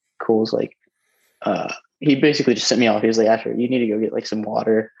 So Cole's he basically just sent me off. He was like, "Asher, you need to go get some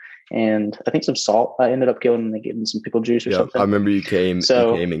water and I think some salt." I ended up going and getting some pickle juice or something. I remember you came.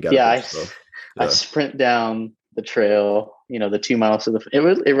 So you came and got I sprint down the trail, the 2 miles to I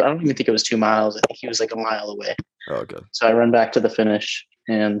don't even think it was 2 miles. I think he was a mile away. Oh, okay. So I run back to the finish,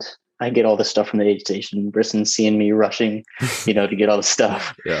 and I get all this stuff from the aid station. Brisson's seeing me rushing, to get all the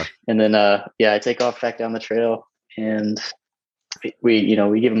stuff. Yeah. And then, I take off back down the trail, and we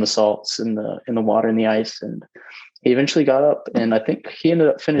give him the salts in the water and the ice, and he eventually got up, and I think he ended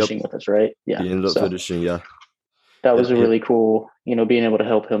up finishing with us, right? Yeah. He ended up finishing. Yeah. That was a really cool, being able to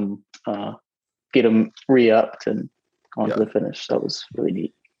help him, get him re-upped and onto the finish. That was really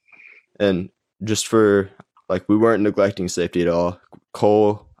neat. And just for we weren't neglecting safety at all.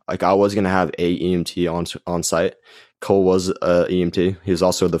 Cole, I was going to have a EMT on site. Cole was a EMT. He was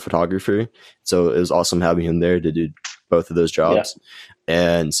also the photographer. So it was awesome having him there to do both of those jobs.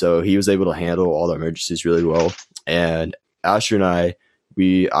 Yeah. And so he was able to handle all the emergencies really well. And Asher and I've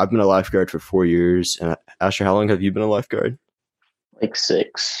been a lifeguard for 4 years. And Asher, how long have you been a lifeguard?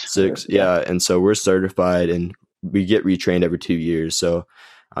 6. Yeah. And so we're certified, and we get retrained every 2 years. So,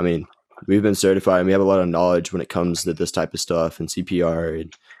 we've been certified, and we have a lot of knowledge when it comes to this type of stuff and CPR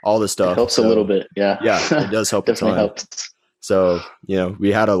and all this stuff. It helps a little bit. Yeah. Yeah, it does help. Definitely helps. So,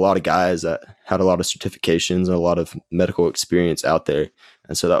 we had a lot of guys that had a lot of certifications and a lot of medical experience out there.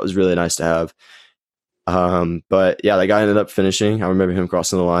 And so that was really nice to have. But yeah, that guy ended up finishing. I remember him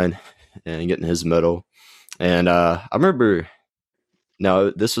crossing the line and getting his medal. And I remember,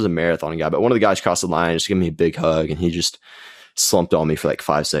 no, this was a marathon guy, but one of the guys crossed the line, just gave me a big hug, and he just slumped on me for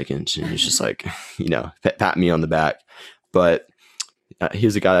 5 seconds. And he's just pat me on the back. But he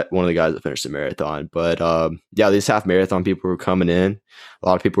was one of the guys that finished the marathon. But these half marathon people were coming in. A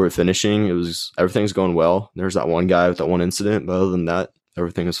lot of people were finishing. Everything's going well. There was that one guy with that one incident, but other than that,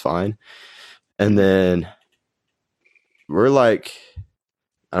 everything was fine. And then we're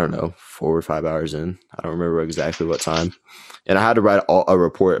I don't know, 4 or 5 hours in. I don't remember exactly what time. And I had to write a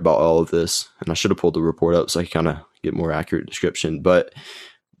report about all of this. And I should have pulled the report up so I could kind of get more accurate description. But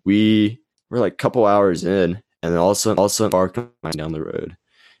we were a couple hours in, and then all of a sudden, car comes down the road.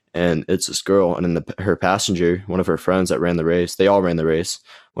 And it's this girl, and then her passenger, one of her friends that ran the race, they all ran the race.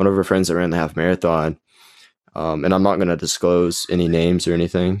 One of her friends that ran the half marathon. And I'm not going to disclose any names or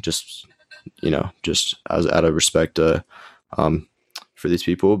anything, just as out of respect for these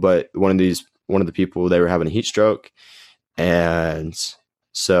people. But one of the people, they were having a heat stroke, and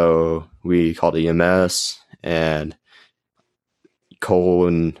So we called EMS and Cole,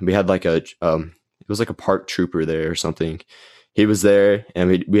 and we had like it was like a park trooper there or something. He was there,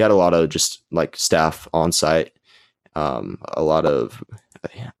 and we had a lot of just like staff on site. A lot of,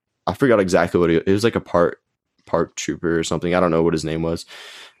 I forgot exactly what it was, like a park trooper or something. I don't know what his name was,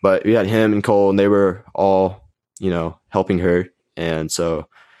 but we had him and Cole, and they were all, helping her. And so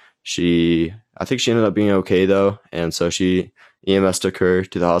I think she ended up being okay though. And so EMS took her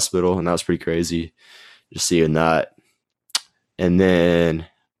to the hospital, and that was pretty crazy just seeing that. And then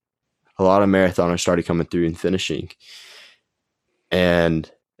a lot of marathoners started coming through and finishing. And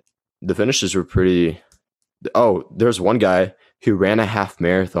the finishes were pretty. Oh, there's one guy who ran a half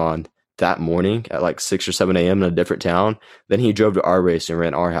marathon that morning at like 6 or 7 a.m. in a different town. Then he drove to our race and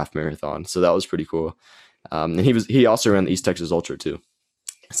ran our half marathon. So that was pretty cool. And he also ran the East Texas Ultra too.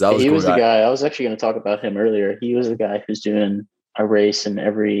 So that was he cool was the guy. I was actually going to talk about him earlier. He was the guy who's doing a race in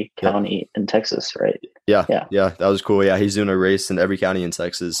every county in Texas, right? Yeah, that was cool. Yeah, he's doing a race in every county in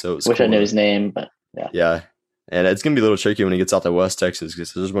Texas. So it was I knew his name, but yeah. Yeah. And it's going to be a little tricky when he gets out to West Texas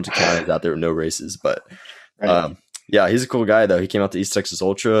because there's a bunch of counties out there with no races. But right. Yeah, he's a cool guy, though. He came out to East Texas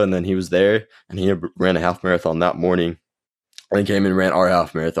Ultra, and then he was there, and he ran a half marathon that morning, and came and ran our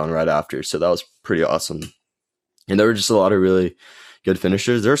half marathon right after. So that was pretty awesome. And there were just a lot of really good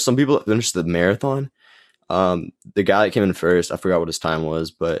finishers. There were some people that finished the marathon. The guy that came in first, I forgot what his time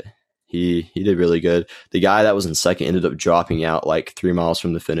was, but he did really good. The guy that was in second ended up dropping out like 3 miles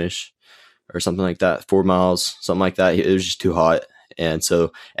from the finish or something like that, 4 miles, something like that. It was just too hot.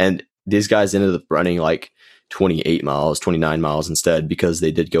 And these guys ended up running like 28 miles, 29 miles instead because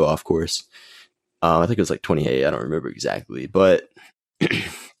they did go off course. I think it was like 28. I don't remember exactly, but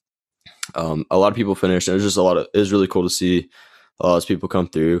a lot of people finished. It was really cool to see a lot of people come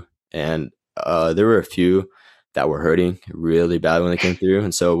through, and there were a few that were hurting really bad when they came through.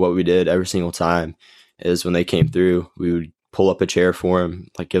 And so what we did every single time is when they came through, we would pull up a chair for them,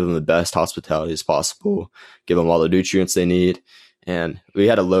 like give them the best hospitality as possible, give them all the nutrients they need. And we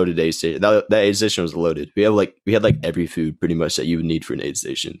had a loaded aid station. That aid station was loaded. We had like every food pretty much that you would need for an aid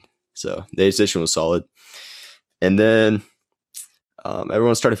station. So the aid station was solid. And then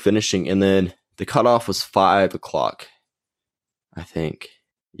everyone started finishing, and then the cutoff was 5 o'clock, I think.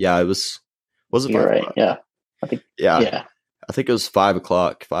 Yeah, it was. Was it 5 right? o'clock? Yeah, I think. Yeah, I think it was 5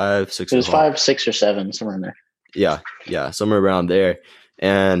 o'clock. 5, 6. It was 5, 6, or 7, somewhere in there. Yeah, somewhere around there.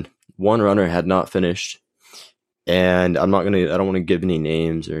 And one runner had not finished. And I don't want to give any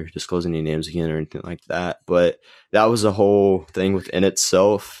names or disclose any names again or anything like that. But that was a whole thing within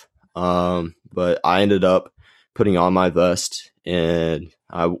itself. But I ended up putting on my vest, and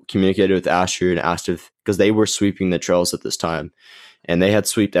I communicated with Asher and asked because they were sweeping the trails at this time, and they had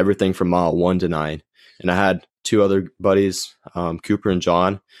sweeped everything from mile 1 to 9. And I had 2 other buddies, Cooper and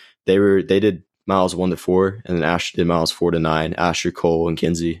John. They did miles 1 to 4, and then Asher did miles 4 to 9. Asher, Cole, and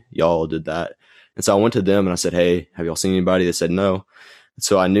Kinsey, y'all did that. And so I went to them and I said, "Hey, have y'all seen anybody?" They said no. And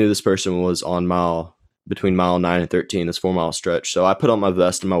so I knew this person was on between mile 9 and 13, this 4-mile stretch. So I put on my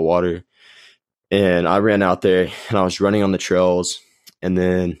vest and my water, and I ran out there, and I was running on the trails, and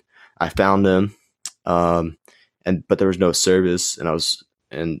then I found them, but there was no service,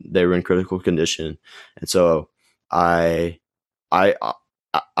 and they were in critical condition, and so I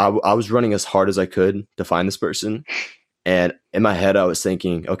was running as hard as I could to find this person. And in my head, I was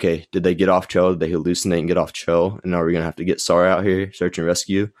thinking, okay, did they get off trail? Did they hallucinate and get off trail? And are we going to have to get SAR out here, search and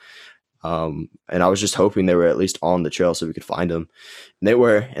rescue? And I was just hoping they were at least on the trail so we could find them. And they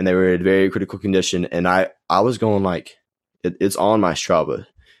were in very critical condition. And I was going like, it's on my Strava.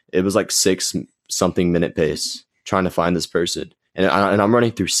 It was like 6-something minute pace trying to find this person. And I'm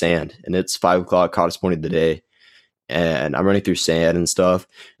running through sand, and it's 5 o'clock, hottest point of the day. And I'm running through sand and stuff.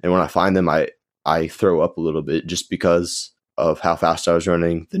 And when I find them, I throw up a little bit just because of how fast I was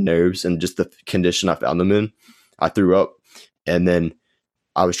running, the nerves, and just the condition I found them in. I threw up, and then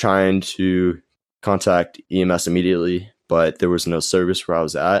I was trying to contact EMS immediately, but there was no service where I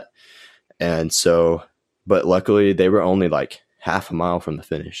was at. And so, but luckily they were only like half a mile from the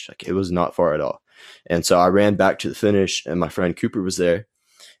finish. Like it was not far at all. And so I ran back to the finish, and my friend Cooper was there,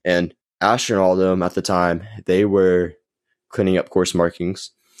 and Asher and all of them at the time, they were cleaning up course markings.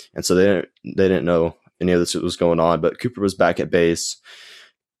 And so they didn't know any of this was going on, but Cooper was back at base.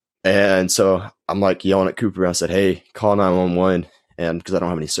 And so I'm like yelling at Cooper. I said, "Hey, call 911," and because I don't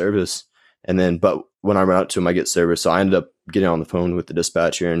have any service. And then, but when I run out to him, I get service. So I ended up getting on the phone with the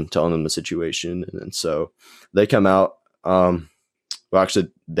dispatcher and telling them the situation. And then so they come out. Well,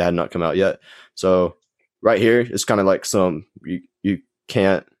 actually, they had not come out yet. So right here, it's kind of like you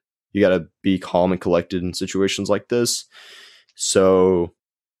got to be calm and collected in situations like this. So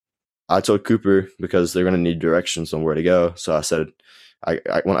I told Cooper, because they're going to need directions on where to go. So I said,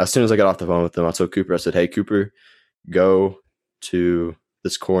 as soon as I got off the phone with them, I told Cooper, I said, hey, Cooper, go to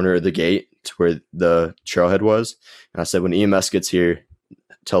this corner of the gate to where the trailhead was. And I said, when EMS gets here,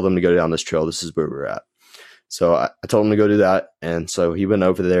 tell them to go down this trail. This is where we're at. So I told him to go do that. And so he went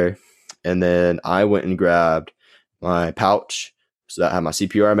over there. And then I went and grabbed my pouch. So I had my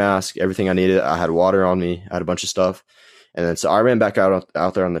CPR mask, everything I needed. I had water on me. I had a bunch of stuff. And then so I ran back out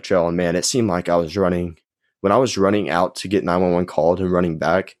there on the trail. And man, it seemed like I was running. When I was running out to get 911 called and running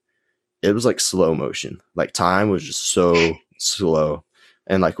back, it was like slow motion. Like time was just so slow.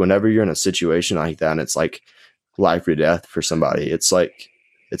 And like whenever you're in a situation like that and it's like life or death for somebody, it's like,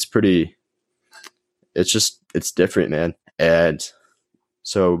 it's different, man. And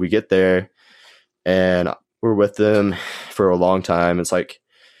so we get there and we're with them for a long time. It's like,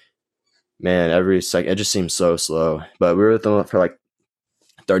 man, every second, it just seems so slow. But we were with them for like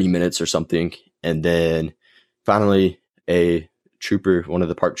 30 minutes or something. And then finally a trooper, one of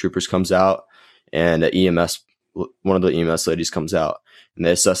the park troopers comes out, and one of the EMS ladies comes out, and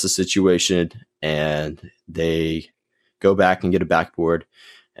they assess the situation and they go back and get a backboard.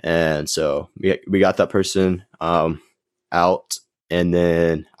 And so we got that person out, and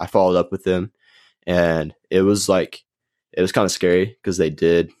then I followed up with them, and it was kind of scary because they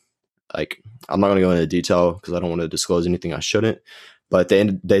did, like, I'm not going to go into detail because I don't want to disclose anything I shouldn't, but they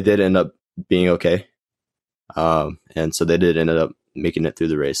did end up being okay. And so they did end up making it through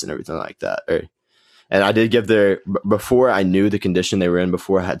the race and everything like that. And I did give before I knew the condition they were in,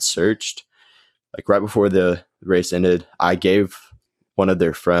 before I had searched, like right before the race ended, I gave one of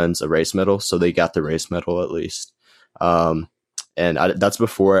their friends a race medal. So they got the race medal at least. And that's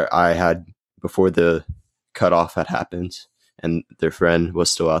before the cutoff had happened and their friend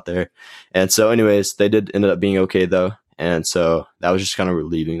was still out there. And so anyways, they did end up being okay though. And so that was just kind of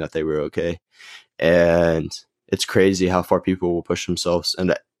relieving that they were okay. And it's crazy how far people will push themselves.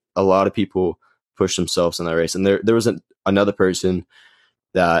 And a lot of people push themselves in that race. And there was another person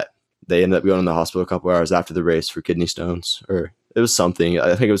that they ended up going to the hospital a couple hours after the race for kidney stones, or it was something.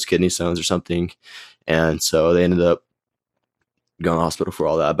 I think it was kidney stones or something. And so they ended up going to the hospital for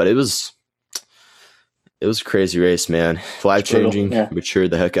all that. But it was a crazy race, man. Life-changing, yeah. Matured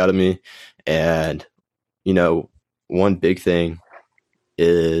the heck out of me. And, one big thing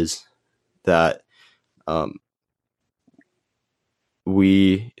is that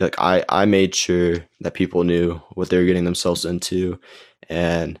I made sure that people knew what they were getting themselves into.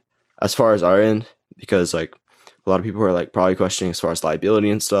 And as far as our end, because like a lot of people are like probably questioning as far as liability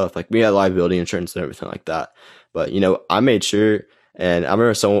and stuff, like we had liability insurance and everything like that. But, I made sure, and I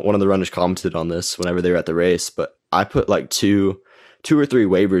remember one of the runners commented on this whenever they were at the race, but I put like two or three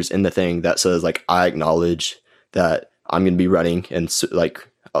waivers in the thing that says like, I acknowledge that I'm going to be running in like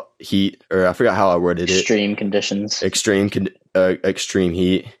heat, or I forgot how I worded it. Extreme conditions. Extreme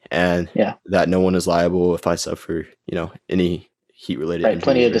heat, and that no one is liable if I suffer, any heat related. Right,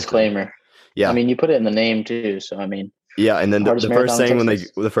 plenty of disclaimer. Yeah, I mean, you put it in the name too, so I mean. Yeah, and then the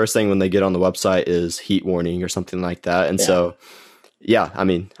first thing when they get on the website is heat warning or something like that, and so I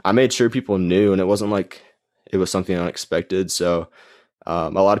mean, I made sure people knew, and it wasn't like it was something unexpected. So a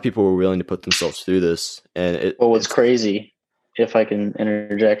lot of people were willing to put themselves through this, and what's crazy, if I can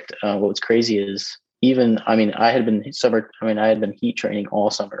interject, what's crazy is I had been heat training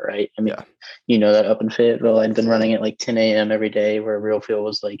all summer, right? I mean, that up in Fayetteville, I'd been running at like 10 a.m. every day, where real feel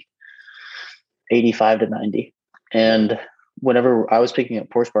was like 85 to 90. And whenever I was picking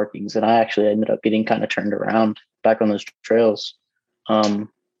up horse markings, and I actually ended up getting kind of turned around back on those trails,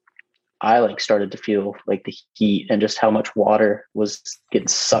 I like started to feel like the heat and just how much water was getting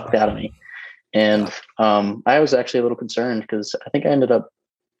sucked out of me. And I was actually a little concerned because I think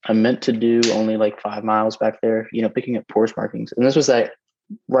I meant to do only like 5 miles back there, picking up horse markings. And this was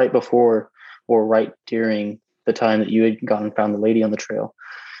right before or right during the time that you had gone and found the lady on the trail.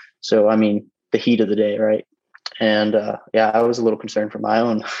 So, I mean, the heat of the day, right? And I was a little concerned for my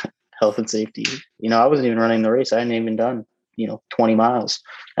own health and safety. I wasn't even running the race. I hadn't even done, 20 miles.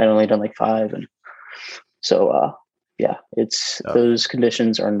 I'd only done like 5. And so, those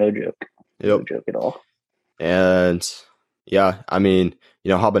conditions are no joke. Yep. No joke at all. And I mean,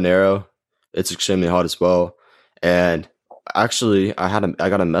 Habanero, it's extremely hot as well. And actually I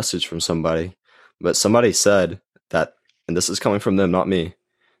got a message from somebody, but somebody said that, and this is coming from them, not me,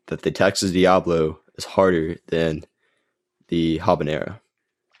 that the Texas Diablo is harder than the Habanero.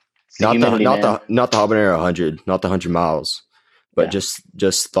 Not the Habanero 100, not the 100 miles, but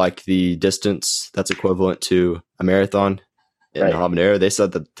just like the distance that's equivalent to a marathon in the Habanero. They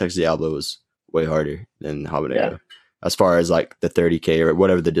said that the Texas Diablo was way harder than the Habanero. as far as like the 30K or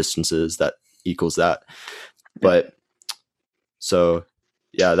whatever the distance is that equals that. But so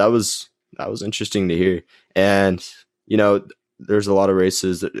yeah, that was interesting to hear. And there's a lot of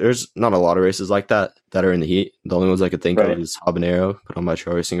races. There's not a lot of races like that are in the heat. The only ones I could think of is Habanero, put on by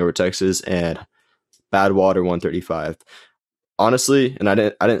Trail Racing Over Texas, and Badwater 135. Honestly, and I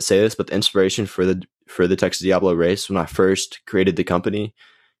didn't say this, but the inspiration for the Texas Diablo race when I first created the company,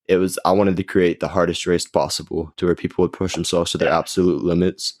 it was I wanted to create the hardest race possible to where people would push themselves to their absolute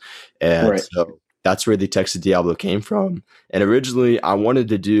limits. And so that's where the Texas Diablo came from. And originally I wanted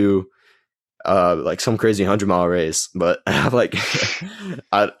to do like some crazy 100-mile race, but like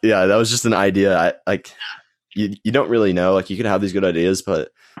that was just an idea. You don't really know, like you could have these good ideas,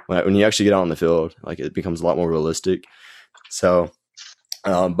 but when you actually get out on the field, like it becomes a lot more realistic. So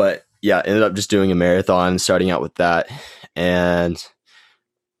but yeah, ended up just doing a marathon, starting out with that. And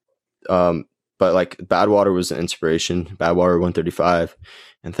but like Badwater was an inspiration, Badwater 135.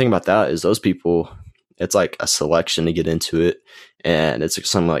 And the thing about that is those people, it's like a selection to get into it, and it's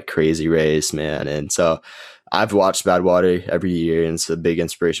some like crazy race, man. And so I've watched Badwater every year, and it's a big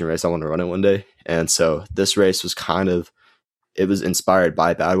inspiration race. I want to run it one day. And so this race was it was inspired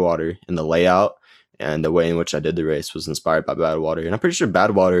by Badwater, and the layout and the way in which I did the race was inspired by Badwater. And I'm pretty sure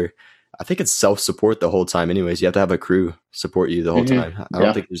Badwater, I think it's self-support the whole time anyways. You have to have a crew support you the whole time. I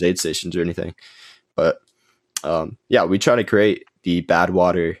don't think there's aid stations or anything. But we try to create the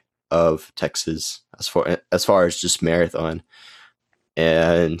Badwater of Texas as far as just marathon.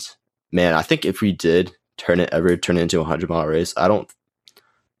 And man, I think if we did turn it into a 100-mile race, I don't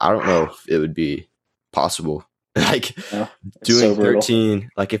know if it would be possible. Like doing 13,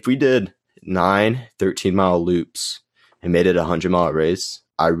 like if we did 9 13-mile loops and made it a 100-mile race,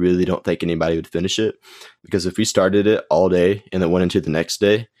 I really don't think anybody would finish it, because if we started it all day and then went into the next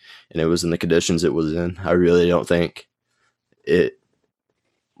day and it was in the conditions it was in, I really don't think it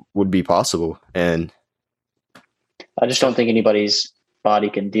would be possible. And I just don't think anybody's body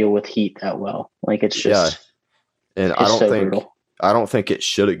can deal with heat that well. Like it's just and I don't think it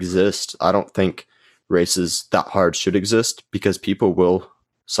should exist. I don't think races that hard should exist, because people will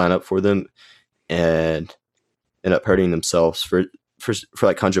sign up for them and end up hurting themselves for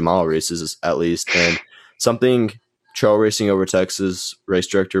like 100-mile races at least. And something Trail Racing Over Texas race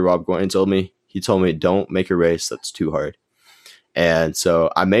director Rob Gordon told me, don't make a race that's too hard. And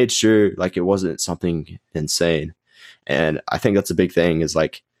so I made sure like it wasn't something insane. And I think that's a big thing, is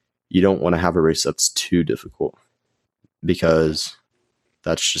like you don't want to have a race that's too difficult, because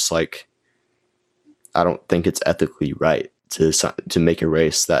that's just like, I don't think it's ethically right to make a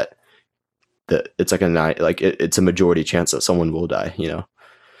race that it's like it's a majority chance that someone will die,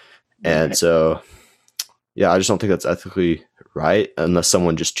 And so, yeah, I just don't think that's ethically right unless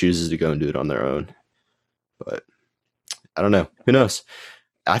someone just chooses to go and do it on their own. But I don't know. Who knows?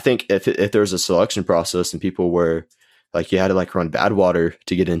 I think if there's a selection process and people were like, you had to like run Badwater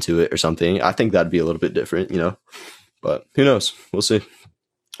to get into it or something, I think that'd be a little bit different, But who knows? We'll see.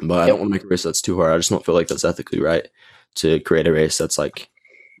 But I don't want to make a race that's too hard. I just don't feel like that's ethically right to create a race that's like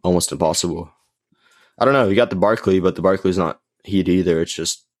almost impossible. I don't know. You got the Barkley, but the Barkley's not heat either. It's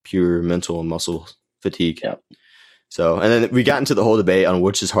just pure mental and muscle fatigue. Yeah. So, and then we got into the whole debate on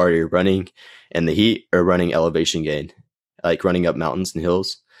which is harder, running in the heat or running elevation gain, like running up mountains and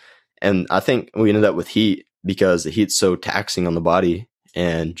hills. And I think we ended up with heat because the heat's so taxing on the body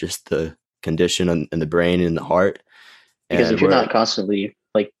and just the condition and the brain and the heart. Because if you're not constantly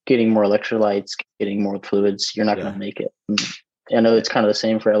like getting more electrolytes, getting more fluids, you're not going to make it. I know it's kind of the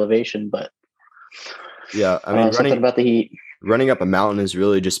same for elevation, but yeah, I mean, something about the heat. Running up a mountain is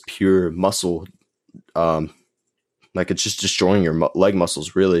really just pure muscle. Like it's just destroying your leg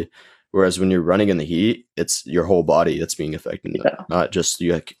muscles, really. Whereas when you're running in the heat, it's your whole body that's being affected, not just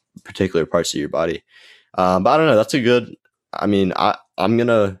particular parts of your body. But I don't know. That's a good. I mean, I'm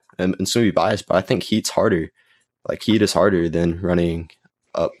gonna be biased, but I think heat's harder. Like heat is harder than running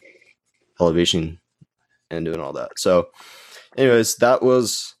up elevation and doing all that. So, anyways, that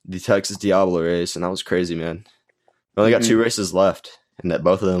was the Texas Diablo race, and that was crazy, man. We only got 2 races left, and that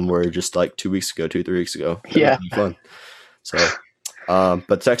both of them were just like 3 weeks ago. Yeah, fun. So,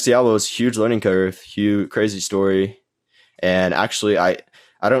 but Texas Diablo was a huge learning curve, huge crazy story, and actually, I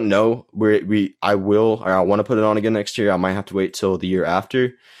don't know where I want to put it on again next year. I might have to wait till the year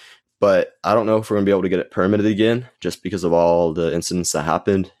after. But I don't know if we're going to be able to get it permitted again just because of all the incidents that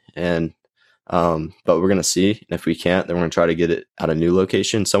happened. And but we're going to see. And if we can't, then we're going to try to get it at a new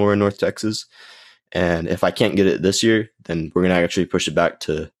location somewhere in North Texas. And if I can't get it this year, then we're going to actually push it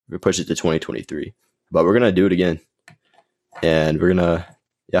to 2023. But we're going to do it again. And we're going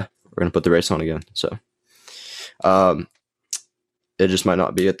to put the race on again. So, Um, it just might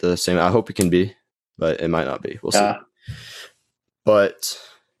not be at the same. I hope it can be, but it might not be. We'll see. But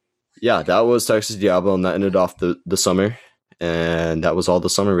yeah, that was Texas Diablo, and that ended off the summer. And that was all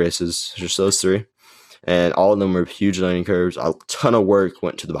the summer races, just those three. And all of them were huge learning curves. A ton of work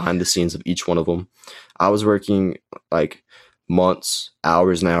went to the behind the scenes of each one of them. I was working like months,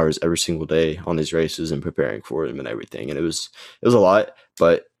 hours and hours every single day on these races and preparing for them and everything. And it was a lot,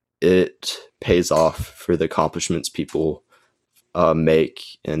 but it pays off for the accomplishments people make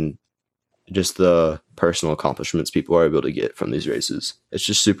and just the personal accomplishments people are able to get from these races. It's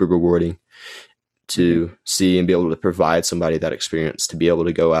just super rewarding to see and be able to provide somebody that experience, to be able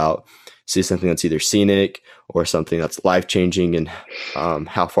to go out, see something that's either scenic or something that's life-changing, and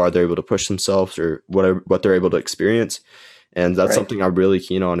how far they're able to push themselves or what they're able to experience. And that's something I'm really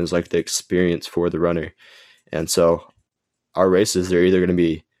keen on, is like the experience for the runner. And so our races, they're either going to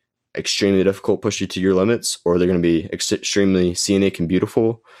be extremely difficult, push you to your limits, or they're going to be extremely scenic and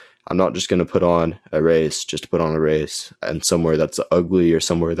beautiful. I'm not just going to put on a race just to put on a race and somewhere that's ugly or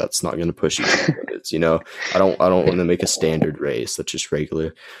somewhere that's not going to push you to your limits. You know, I don't want to make a standard race that's just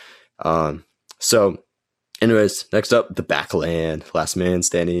regular. So anyways, next up, the Backland, last man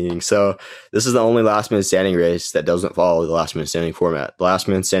standing. So this is the only last man standing race that doesn't follow the last man standing format. The last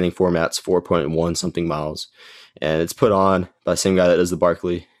man standing format's 4.1 something miles, and it's put on by the same guy that does the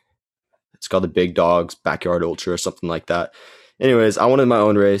Barkley. It's called the Big Dogs Backyard Ultra or something like that. Anyways, I wanted my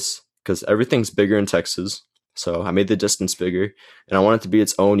own race because everything's bigger in Texas. So I made the distance bigger, and I want it to be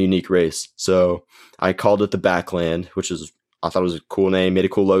its own unique race. So I called it the Backland, which I thought it was a cool name, made a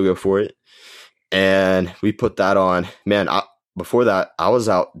cool logo for it. And we put that on. Man, before that, I was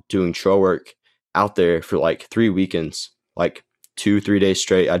out doing trail work out there for like 3 weekends, like 2-3 days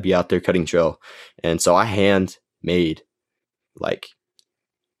straight. I'd be out there cutting trail. And so I hand made like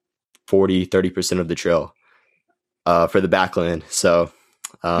 30% of the trail for the Backland. So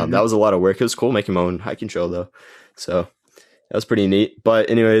that was a lot of work. It was cool making my own hiking trail though. So that was pretty neat. But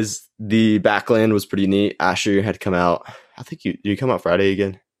anyways, the Backland was pretty neat. Asher had come out. I think you come out Friday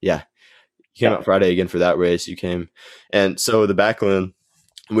again. Yeah. You came out Friday again for that race. You came. And so the Backland,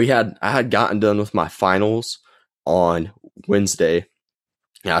 I had gotten done with my finals on Wednesday.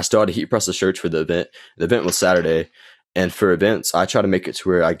 And I still had to heat press the shirts for the event. The event was Saturday. And for events, I try to make it to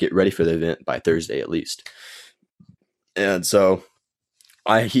where I get ready for the event by Thursday at least. And so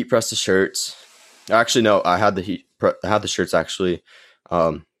I heat pressed the shirts. Actually, no, I had the shirts actually.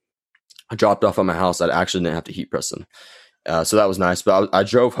 I dropped off at my house. I actually didn't have to heat press them. So that was nice. But I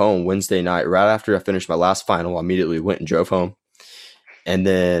drove home Wednesday night. Right after I finished my last final, I immediately went and drove home. And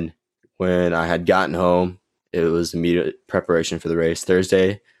then when I had gotten home, it was immediate preparation for the race.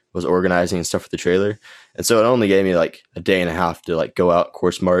 Thursday was organizing and stuff for the trailer. And so it only gave me like a day and a half to like go out,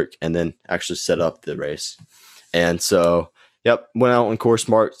 course mark, and then actually set up the race. And so, went out and course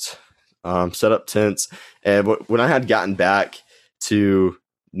marked, set up tents. And when I had gotten back to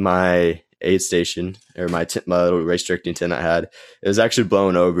my aid station, or my little race directing tent I had, it was actually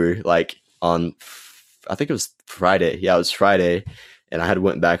blown over like on, I think it was Friday. Yeah, it was Friday. And I had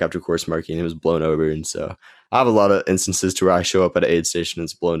went back after course marking, and it was blown over. And so I have a lot of instances to where I show up at an aid station and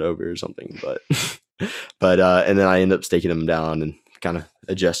it's blown over or something, but and then I end up staking them down and kind of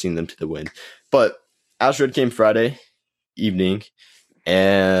adjusting them to the wind. But Astrid came Friday evening,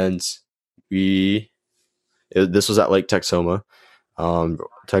 and this was at Lake Texoma,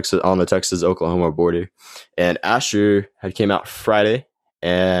 Texas, on the Texas-Oklahoma border. And Asher had came out Friday,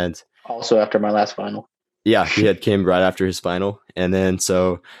 and also after my last final. Yeah, he had came right after his final. And then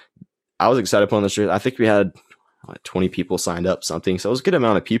so I was excited upon this race. I think we had like 20 people signed up, something. So it was a good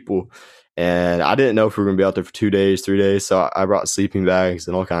amount of people. And I didn't know if we were going to be out there for 2 days, 3 days. So I brought sleeping bags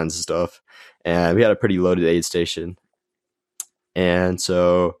and all kinds of stuff. And we had a pretty loaded aid station. And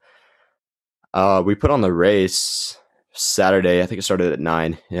so we put on the race Saturday. I think it started at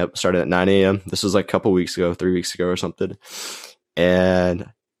 9. Yep, started at 9 a.m. This was like a couple weeks ago, 3 weeks ago or something.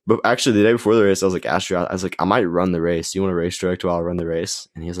 But actually, the day before the race, I was like, Asher, I was like, I might run the race. You want to race direct while I run the race?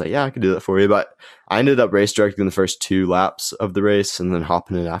 And he was like, yeah, I could do that for you. But I ended up race directing the first 2 laps of the race and then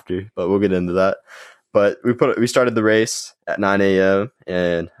hopping in after. But we'll get into that. But we started the race at 9 a.m.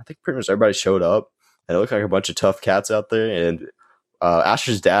 and I think pretty much everybody showed up. And it looked like a bunch of tough cats out there. And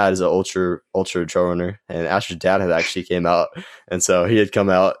Asher's dad is an ultra trail runner, and Asher's dad had actually came out, and so he had come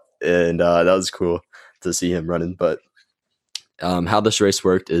out, and that was cool to see him running. But how this race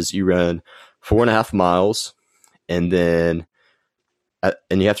worked is you ran 4.5 miles, and then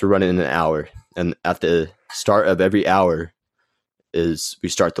and you have to run it in an hour. And at the start of every hour we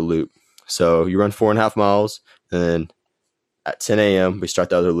start the loop. So you run 4.5 miles, and then at 10 a.m., we start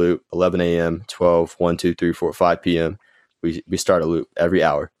the other loop. 11 a.m., 12, 1, 2, 3, 4, 5 p.m., we start a loop every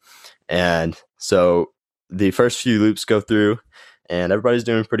hour. And so the first few loops go through, and everybody's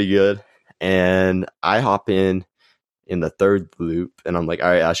doing pretty good. And I hop in the third loop, and I'm like, all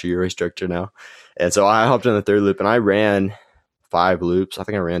right, Asher, you're a race director now. And so I hopped in the third loop, and I ran 5 loops. I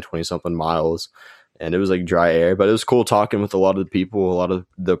think I ran 20-something miles, and it was like dry air. But it was cool talking with a lot of the people, a lot of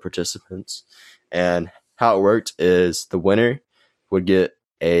the participants. And how it worked is the winner would get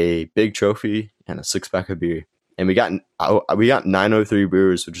a big trophy and a 6-pack of beer. And we got 903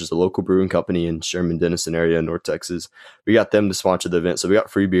 Brewers, which is a local brewing company in Sherman Denison area in North Texas. We got them to sponsor the event, so we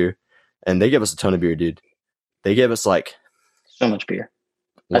got free beer, and they gave us a ton of beer, dude. They gave us like so much beer.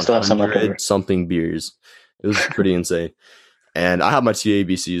 I still have some left over. Something beers. It was pretty insane. And I have my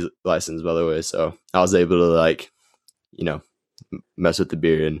TABC license, by the way, so I was able to like, mess with the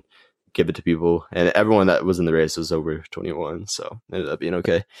beer and give it to people. And everyone that was in the race was over 21, so it ended up being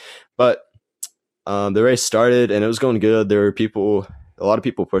okay. But the race started, and it was going good. There were a lot of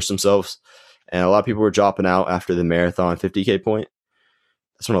people pushed themselves, and a lot of people were dropping out after the marathon 50K point.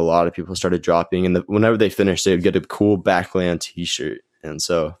 That's when a lot of people started dropping, and whenever they finished, they would get a cool Backland t-shirt, and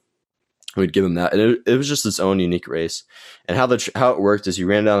so we'd give them that. And it was just its own unique race. And how it worked is you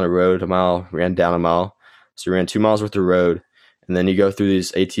ran down the road a mile, ran down a mile, so you ran 2 miles worth of road, and then you go through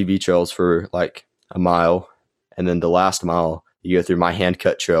these ATV trails for like a mile, and then the last mile you go through my hand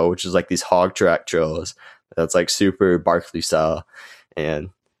cut trail, which is like these hog track trails. That's like super Barkley style.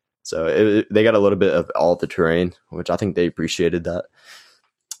 And so they got a little bit of all the terrain, which I think they appreciated that.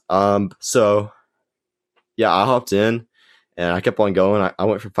 So yeah, I hopped in and I kept on going. I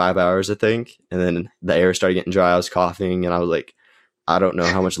went for 5 hours, I think. And then the air started getting dry. I was coughing, and I was like, I don't know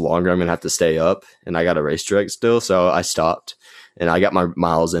how much longer I'm going to have to stay up. And I got a race direct still. So I stopped, and I got my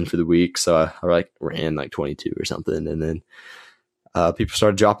miles in for the week. So I like ran like 22 or something. And then people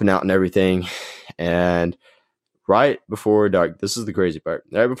started dropping out and everything. And right before dark, this is the crazy part.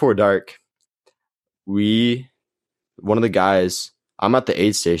 Right before dark, one of the guys, I'm at the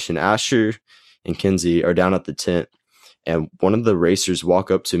aid station. Asher and Kinsey are down at the tent. And one of the racers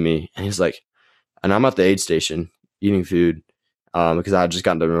walk up to me, and he's like, and I'm at the aid station eating food because I had just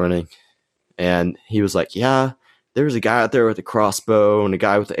gotten done running. And he was like, yeah, there was a guy out there with a crossbow and a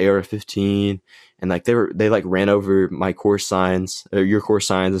guy with the AR-15. And like they like ran over my course signs or your course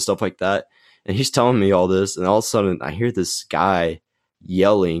signs and stuff like that. And he's telling me all this, and all of a sudden I hear this guy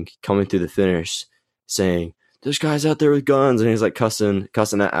yelling coming through the finish, saying, "There's guys out there with guns," and he's like cussing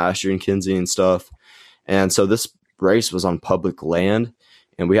at Asher and Kinsey and stuff. And so this race was on public land,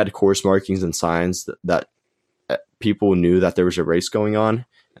 and we had course markings and signs that people knew that there was a race going on.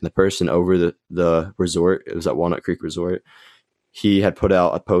 And the person over the resort, it was at Walnut Creek Resort, he had put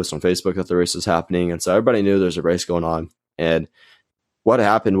out a post on Facebook that the race was happening. And so everybody knew there's a race going on. And what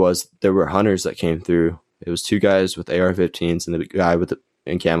happened was there were hunters that came through. It was 2 guys with AR-15s and the guy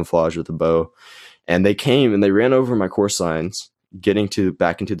in camouflage with a bow. And they came and they ran over my course signs, getting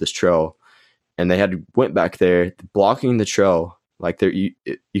back into this trail. And they went back there, blocking the trail. Like you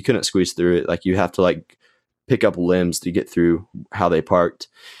couldn't squeeze through it. Like you have to like pick up limbs to get through how they parked.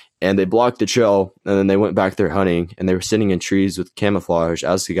 And they blocked the trail, and then they went back there hunting, and they were sitting in trees with camouflage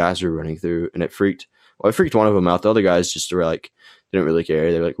as the guys were running through, and it freaked one of them out. The other guys just were like, didn't really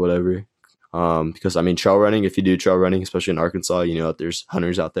care. They were like, whatever. Because I mean, trail running, if you do trail running, especially in Arkansas, you know that there's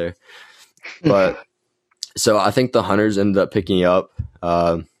hunters out there. But so I think the hunters ended up picking up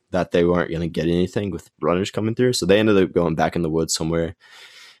that they weren't going to get anything with runners coming through. So they ended up going back in the woods somewhere.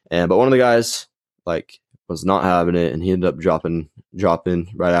 But one of the guys like was not having it, and he ended up dropping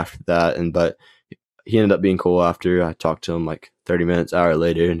right after that. But he ended up being cool after. I talked to him like 30 minutes, hour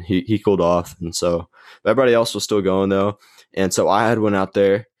later, and he cooled off. And so everybody else was still going though. And so I had went out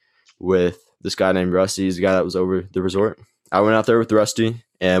there with this guy named Rusty. He's the guy that was over the resort. I went out there with Rusty,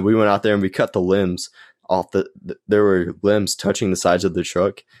 and we went out there and we cut the limbs off. There were limbs touching the sides of the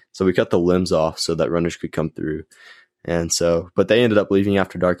truck. So we cut the limbs off so that runners could come through. And so, but they ended up leaving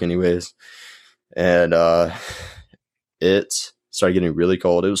after dark anyways. And it started getting really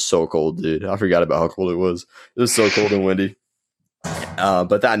cold. It was so cold, dude. I forgot about how cold it was. It was so cold and windy.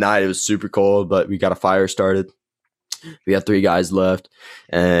 But that night it was super cold, but we got a fire started. We had 3 guys left,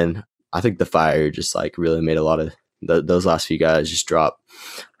 and I think the fire just like really made a lot of those last few guys just drop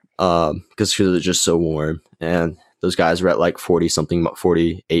because it was just so warm. And those guys were at like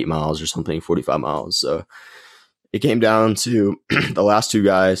 48 miles or something, 45 miles. So it came down to the last 2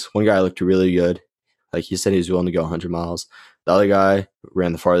 guys. One guy looked really good. Like he said he was willing to go 100 miles. The other guy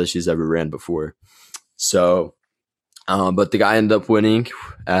ran the farthest he's ever ran before. So But the guy ended up winning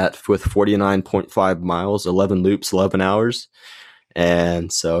with 49.5 miles, 11 loops, 11 hours.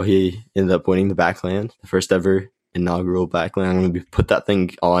 And so he ended up winning the Backland, the first ever inaugural Backland. I'm going to put that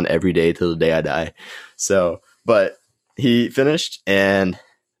thing on every day till the day I die. So, but he finished, and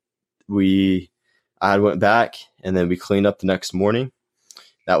I went back, and then we cleaned up the next morning.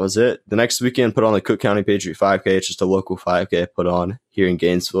 That was it. The next weekend, put on the Cook County Patriot 5K. It's just a local 5K I put on here in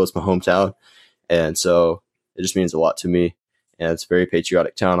Gainesville. It's my hometown. And so it just means a lot to me. And it's a very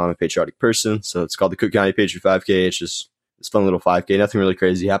patriotic town. I'm a patriotic person. So it's called the Cook County Patriot 5K. It's a fun little 5K. Nothing really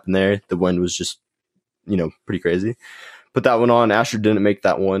crazy happened there. The wind was just, pretty crazy. Put that one on. Asher didn't make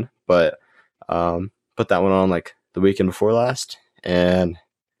that one, but put that one on like the weekend before last. And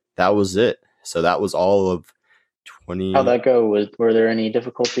that was it. So that was all of 20. How'd that go? Were there any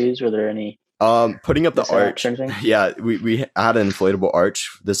difficulties? Were there any putting up the arch? Yeah, we had an inflatable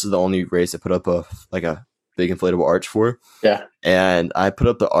arch. This is the only race I put up a big inflatable arch for. Yeah. And I put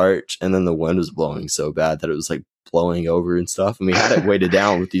up the arch, and then the wind was blowing so bad that it was like blowing over and stuff. And we had it weighted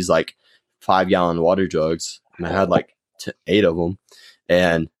down with these like 5-gallon water jugs, and I had like 8 of them,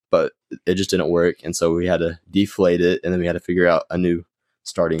 but it just didn't work. And so we had to deflate it, and then we had to figure out a new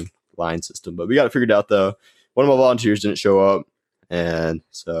starting line system. But we got it figured out though. One of my volunteers didn't show up, and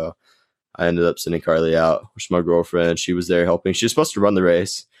so I ended up sending Carly out, which is my girlfriend. She was there helping. She was supposed to run the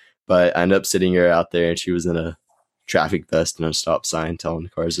race, but I ended up sitting her out there, and she was in a traffic vest and a stop sign telling the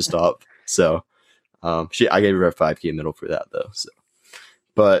cars to stop. So I gave her a 5K medal for that though. So,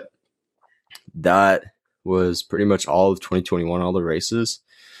 but that was pretty much all of 2021, all the races.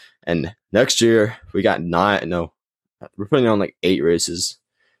 And next year we got we're putting on like 8 races.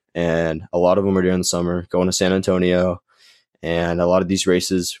 And a lot of them are during the summer, going to San Antonio. And a lot of these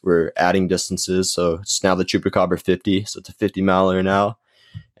races we're adding distances. So it's now the Chupacabra 50. So it's a 50 miler now.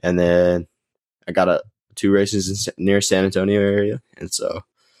 And then I got 2 races near San Antonio area. And so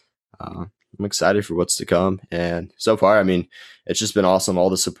I'm excited for what's to come. And so far, I mean, it's just been awesome. All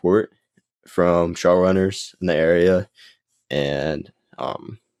the support from trail runners in the area. And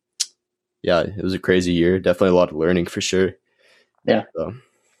yeah, it was a crazy year. Definitely a lot of learning for sure. Yeah. So,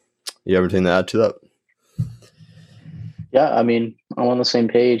 you have anything to add to that? Yeah, I mean, I'm on the same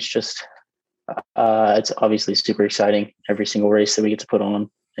page. Just it's obviously super exciting every single race that we get to put on,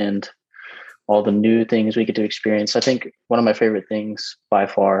 and all the new things we get to experience. I think one of my favorite things by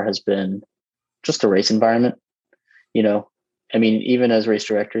far has been just the race environment. I mean, even as race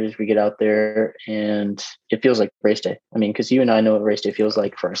directors, we get out there and it feels like race day. I mean, because you and I know what race day feels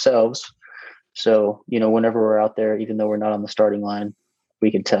like for ourselves. So, whenever we're out there, even though we're not on the starting line,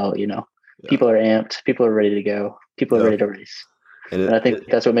 we can tell, people are amped, people are ready to go, people are ready to race. And I think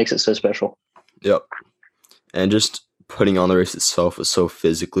that's what makes it so special. Yep. And just putting on the race itself is so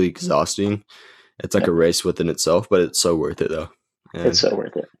physically exhausting. It's like a race within itself, but it's so worth it though. And it's so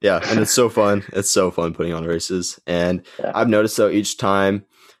worth it. Yeah. And it's so fun. It's so fun putting on races. And I've noticed though, each time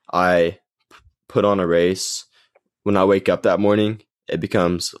I put on a race, when I wake up that morning, it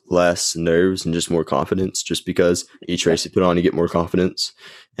becomes less nerves and just more confidence, just because each race you put on, you get more confidence.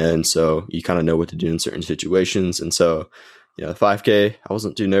 And so you kind of know what to do in certain situations. And so, the 5K, I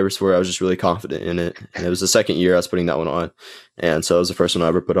wasn't too nervous for it. I was just really confident in it. And it was the second year I was putting that one on. And so it was the first one I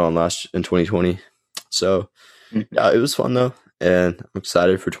ever put on in 2020. So yeah, it was fun though. And I'm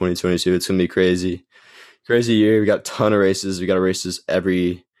excited for 2022. It's going to be crazy year. We got a ton of races. We got races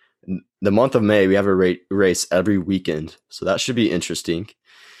the month of May, we have a race every weekend. So that should be interesting.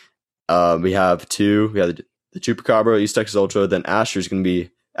 We have 2. We have the Chupacabra, East Texas Ultra. Then Asher's going to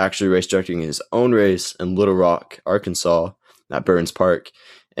be actually race directing his own race in Little Rock, Arkansas, at Burns Park.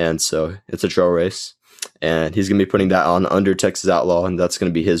 And so it's a trail race. And he's going to be putting that on under Texas Outlaw. And that's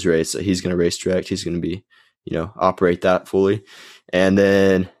going to be his race. So he's going to race direct. He's going to be, operate that fully. And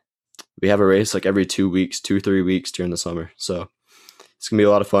then we have a race like every 2 weeks, 2-3 weeks during the summer. So it's going to be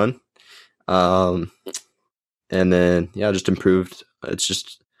a lot of fun. And then, just improved. It's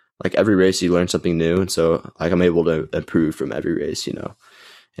just like every race you learn something new. And so like I'm able to improve from every race,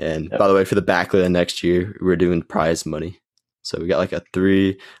 And by the way, for the Backland next year, we're doing prize money. So we got like I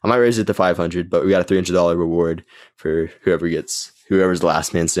might raise it to 500, but we got a $300 reward for whoever's the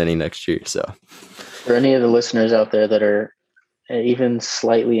last man standing next year. So for any of the listeners out there that are even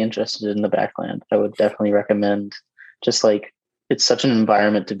slightly interested in the Backland, I would definitely recommend, just like, it's such an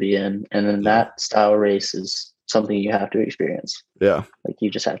environment to be in. And then that style race is something you have to experience. Yeah. Like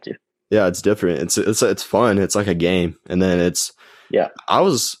you just have to. Yeah. It's different. It's fun. It's like a game. And then I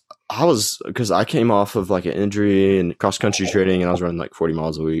was, because I came off of like an injury and cross country training, and I was running like 40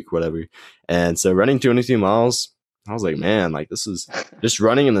 miles a week, whatever. And so running 22 miles, I was like, man, like this is just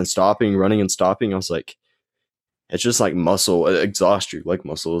running and then stopping, running and stopping. I was like, it's just like muscle, it exhausts your leg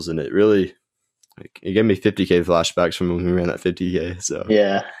muscles, and it really, like, it gave me 50K flashbacks from when we ran that 50K. So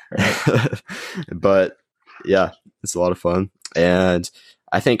Yeah. Right. but yeah, it's a lot of fun. And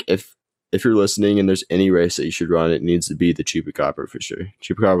I think if you're listening and there's any race that you should run, it needs to be the Chupacabra for sure.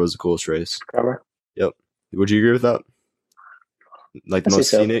 Chupacabra was the coolest race. Cover. Yep. Would you agree with that? Like the I most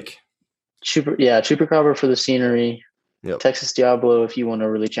say so. scenic? Chupacabra for the scenery. Yep. Texas Diablo if you want to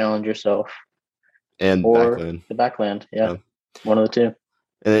really challenge yourself. And or Backland. The Backland, yeah. One of the two.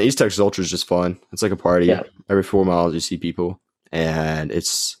 And then East Texas Ultra is just fun. It's like a party. Yeah. Every 4 miles you see people, and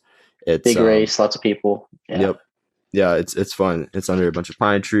it's big race, lots of people. Yeah. Yep. Yeah, it's fun. It's under a bunch of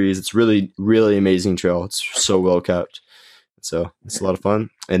pine trees. It's really, really amazing trail. It's so well kept. So it's a lot of fun.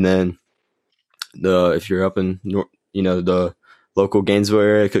 And then if you're up in the local Gainesville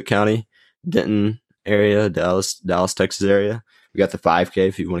area, Cook County, Denton area, Dallas, Texas area, we got the 5K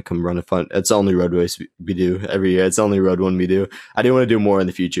if you want to come run a fun. It's the only road race we do every year. It's the only road one we do. I do want to do more in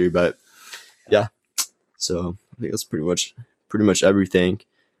the future, but yeah. So I think that's pretty much everything.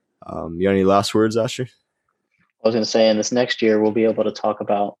 You got any last words, Asher? I was going to say, in this next year, we'll be able to talk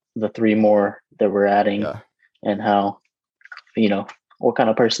about the 3 more that we're adding and how, what kind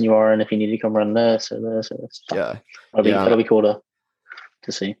of person you are and if you need to come run this or this or this. Yeah. That'll be cool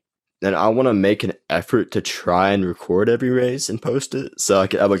to see. And I want to make an effort to try and record every race and post it so I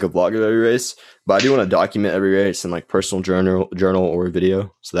can have like a vlog of every race. But I do want to document every race in like personal journal or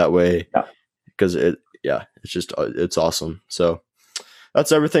video. So that way, because it's awesome. So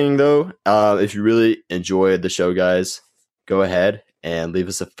that's everything though. If you really enjoyed the show, guys, go ahead and leave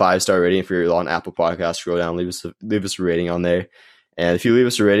us a 5-star rating. If you're on Apple Podcasts, scroll down, leave us a rating on there. And if you leave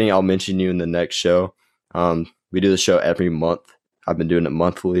us a rating, I'll mention you in the next show. We do the show every month. I've been doing it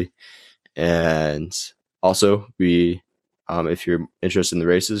monthly. And also if you're interested in the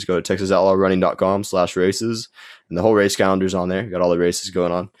races, go to texasoutlawnrunning.com/races, and the whole race calendar's on there. Got all the races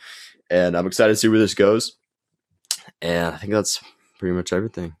going on, and I'm excited to see where this goes. And I think that's pretty much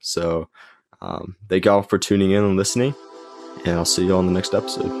everything. So thank y'all for tuning in and listening, and I'll see you all in the next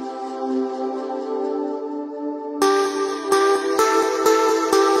episode.